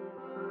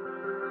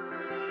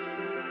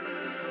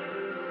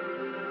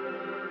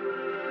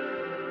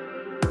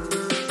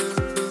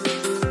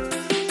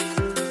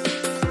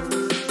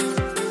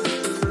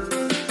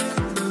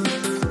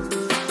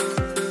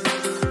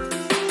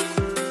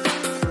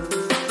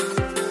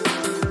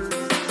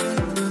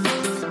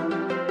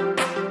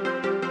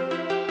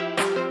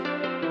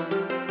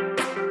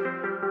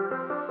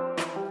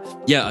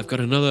 Yeah, I've got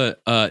another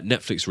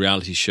Netflix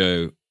reality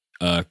show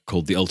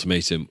called The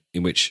Ultimatum,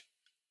 in which,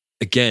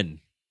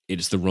 again, it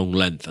is the wrong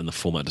length and the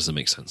format doesn't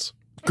make sense.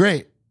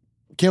 Great.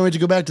 Can't wait to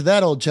go back to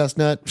that old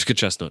chestnut. It's good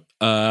chestnut.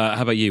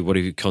 How about you? What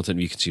content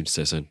have you consumed to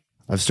stay sane?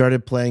 I've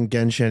started playing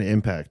Genshin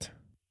Impact.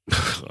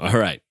 All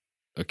right.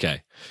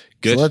 Okay.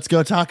 Good. So let's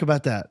go talk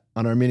about that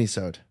on our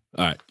mini-sode.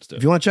 All right.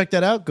 If you want to check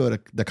that out, go to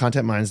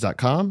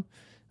thecontentminds.com.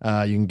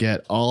 You can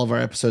get all of our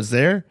episodes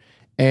there.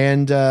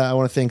 And I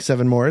want to thank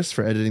Seven Morris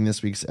for editing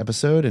this week's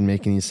episode and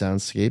making these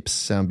soundscapes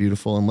sound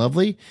beautiful and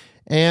lovely.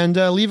 And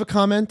leave a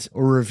comment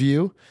or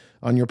review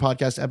on your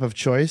podcast app of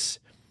choice,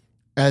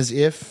 as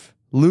if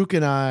Luke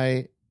and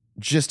I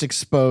just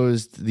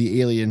exposed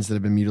the aliens that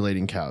have been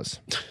mutilating cows.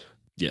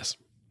 Yes.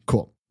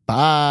 Cool.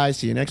 Bye.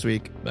 See you next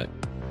week. Bye.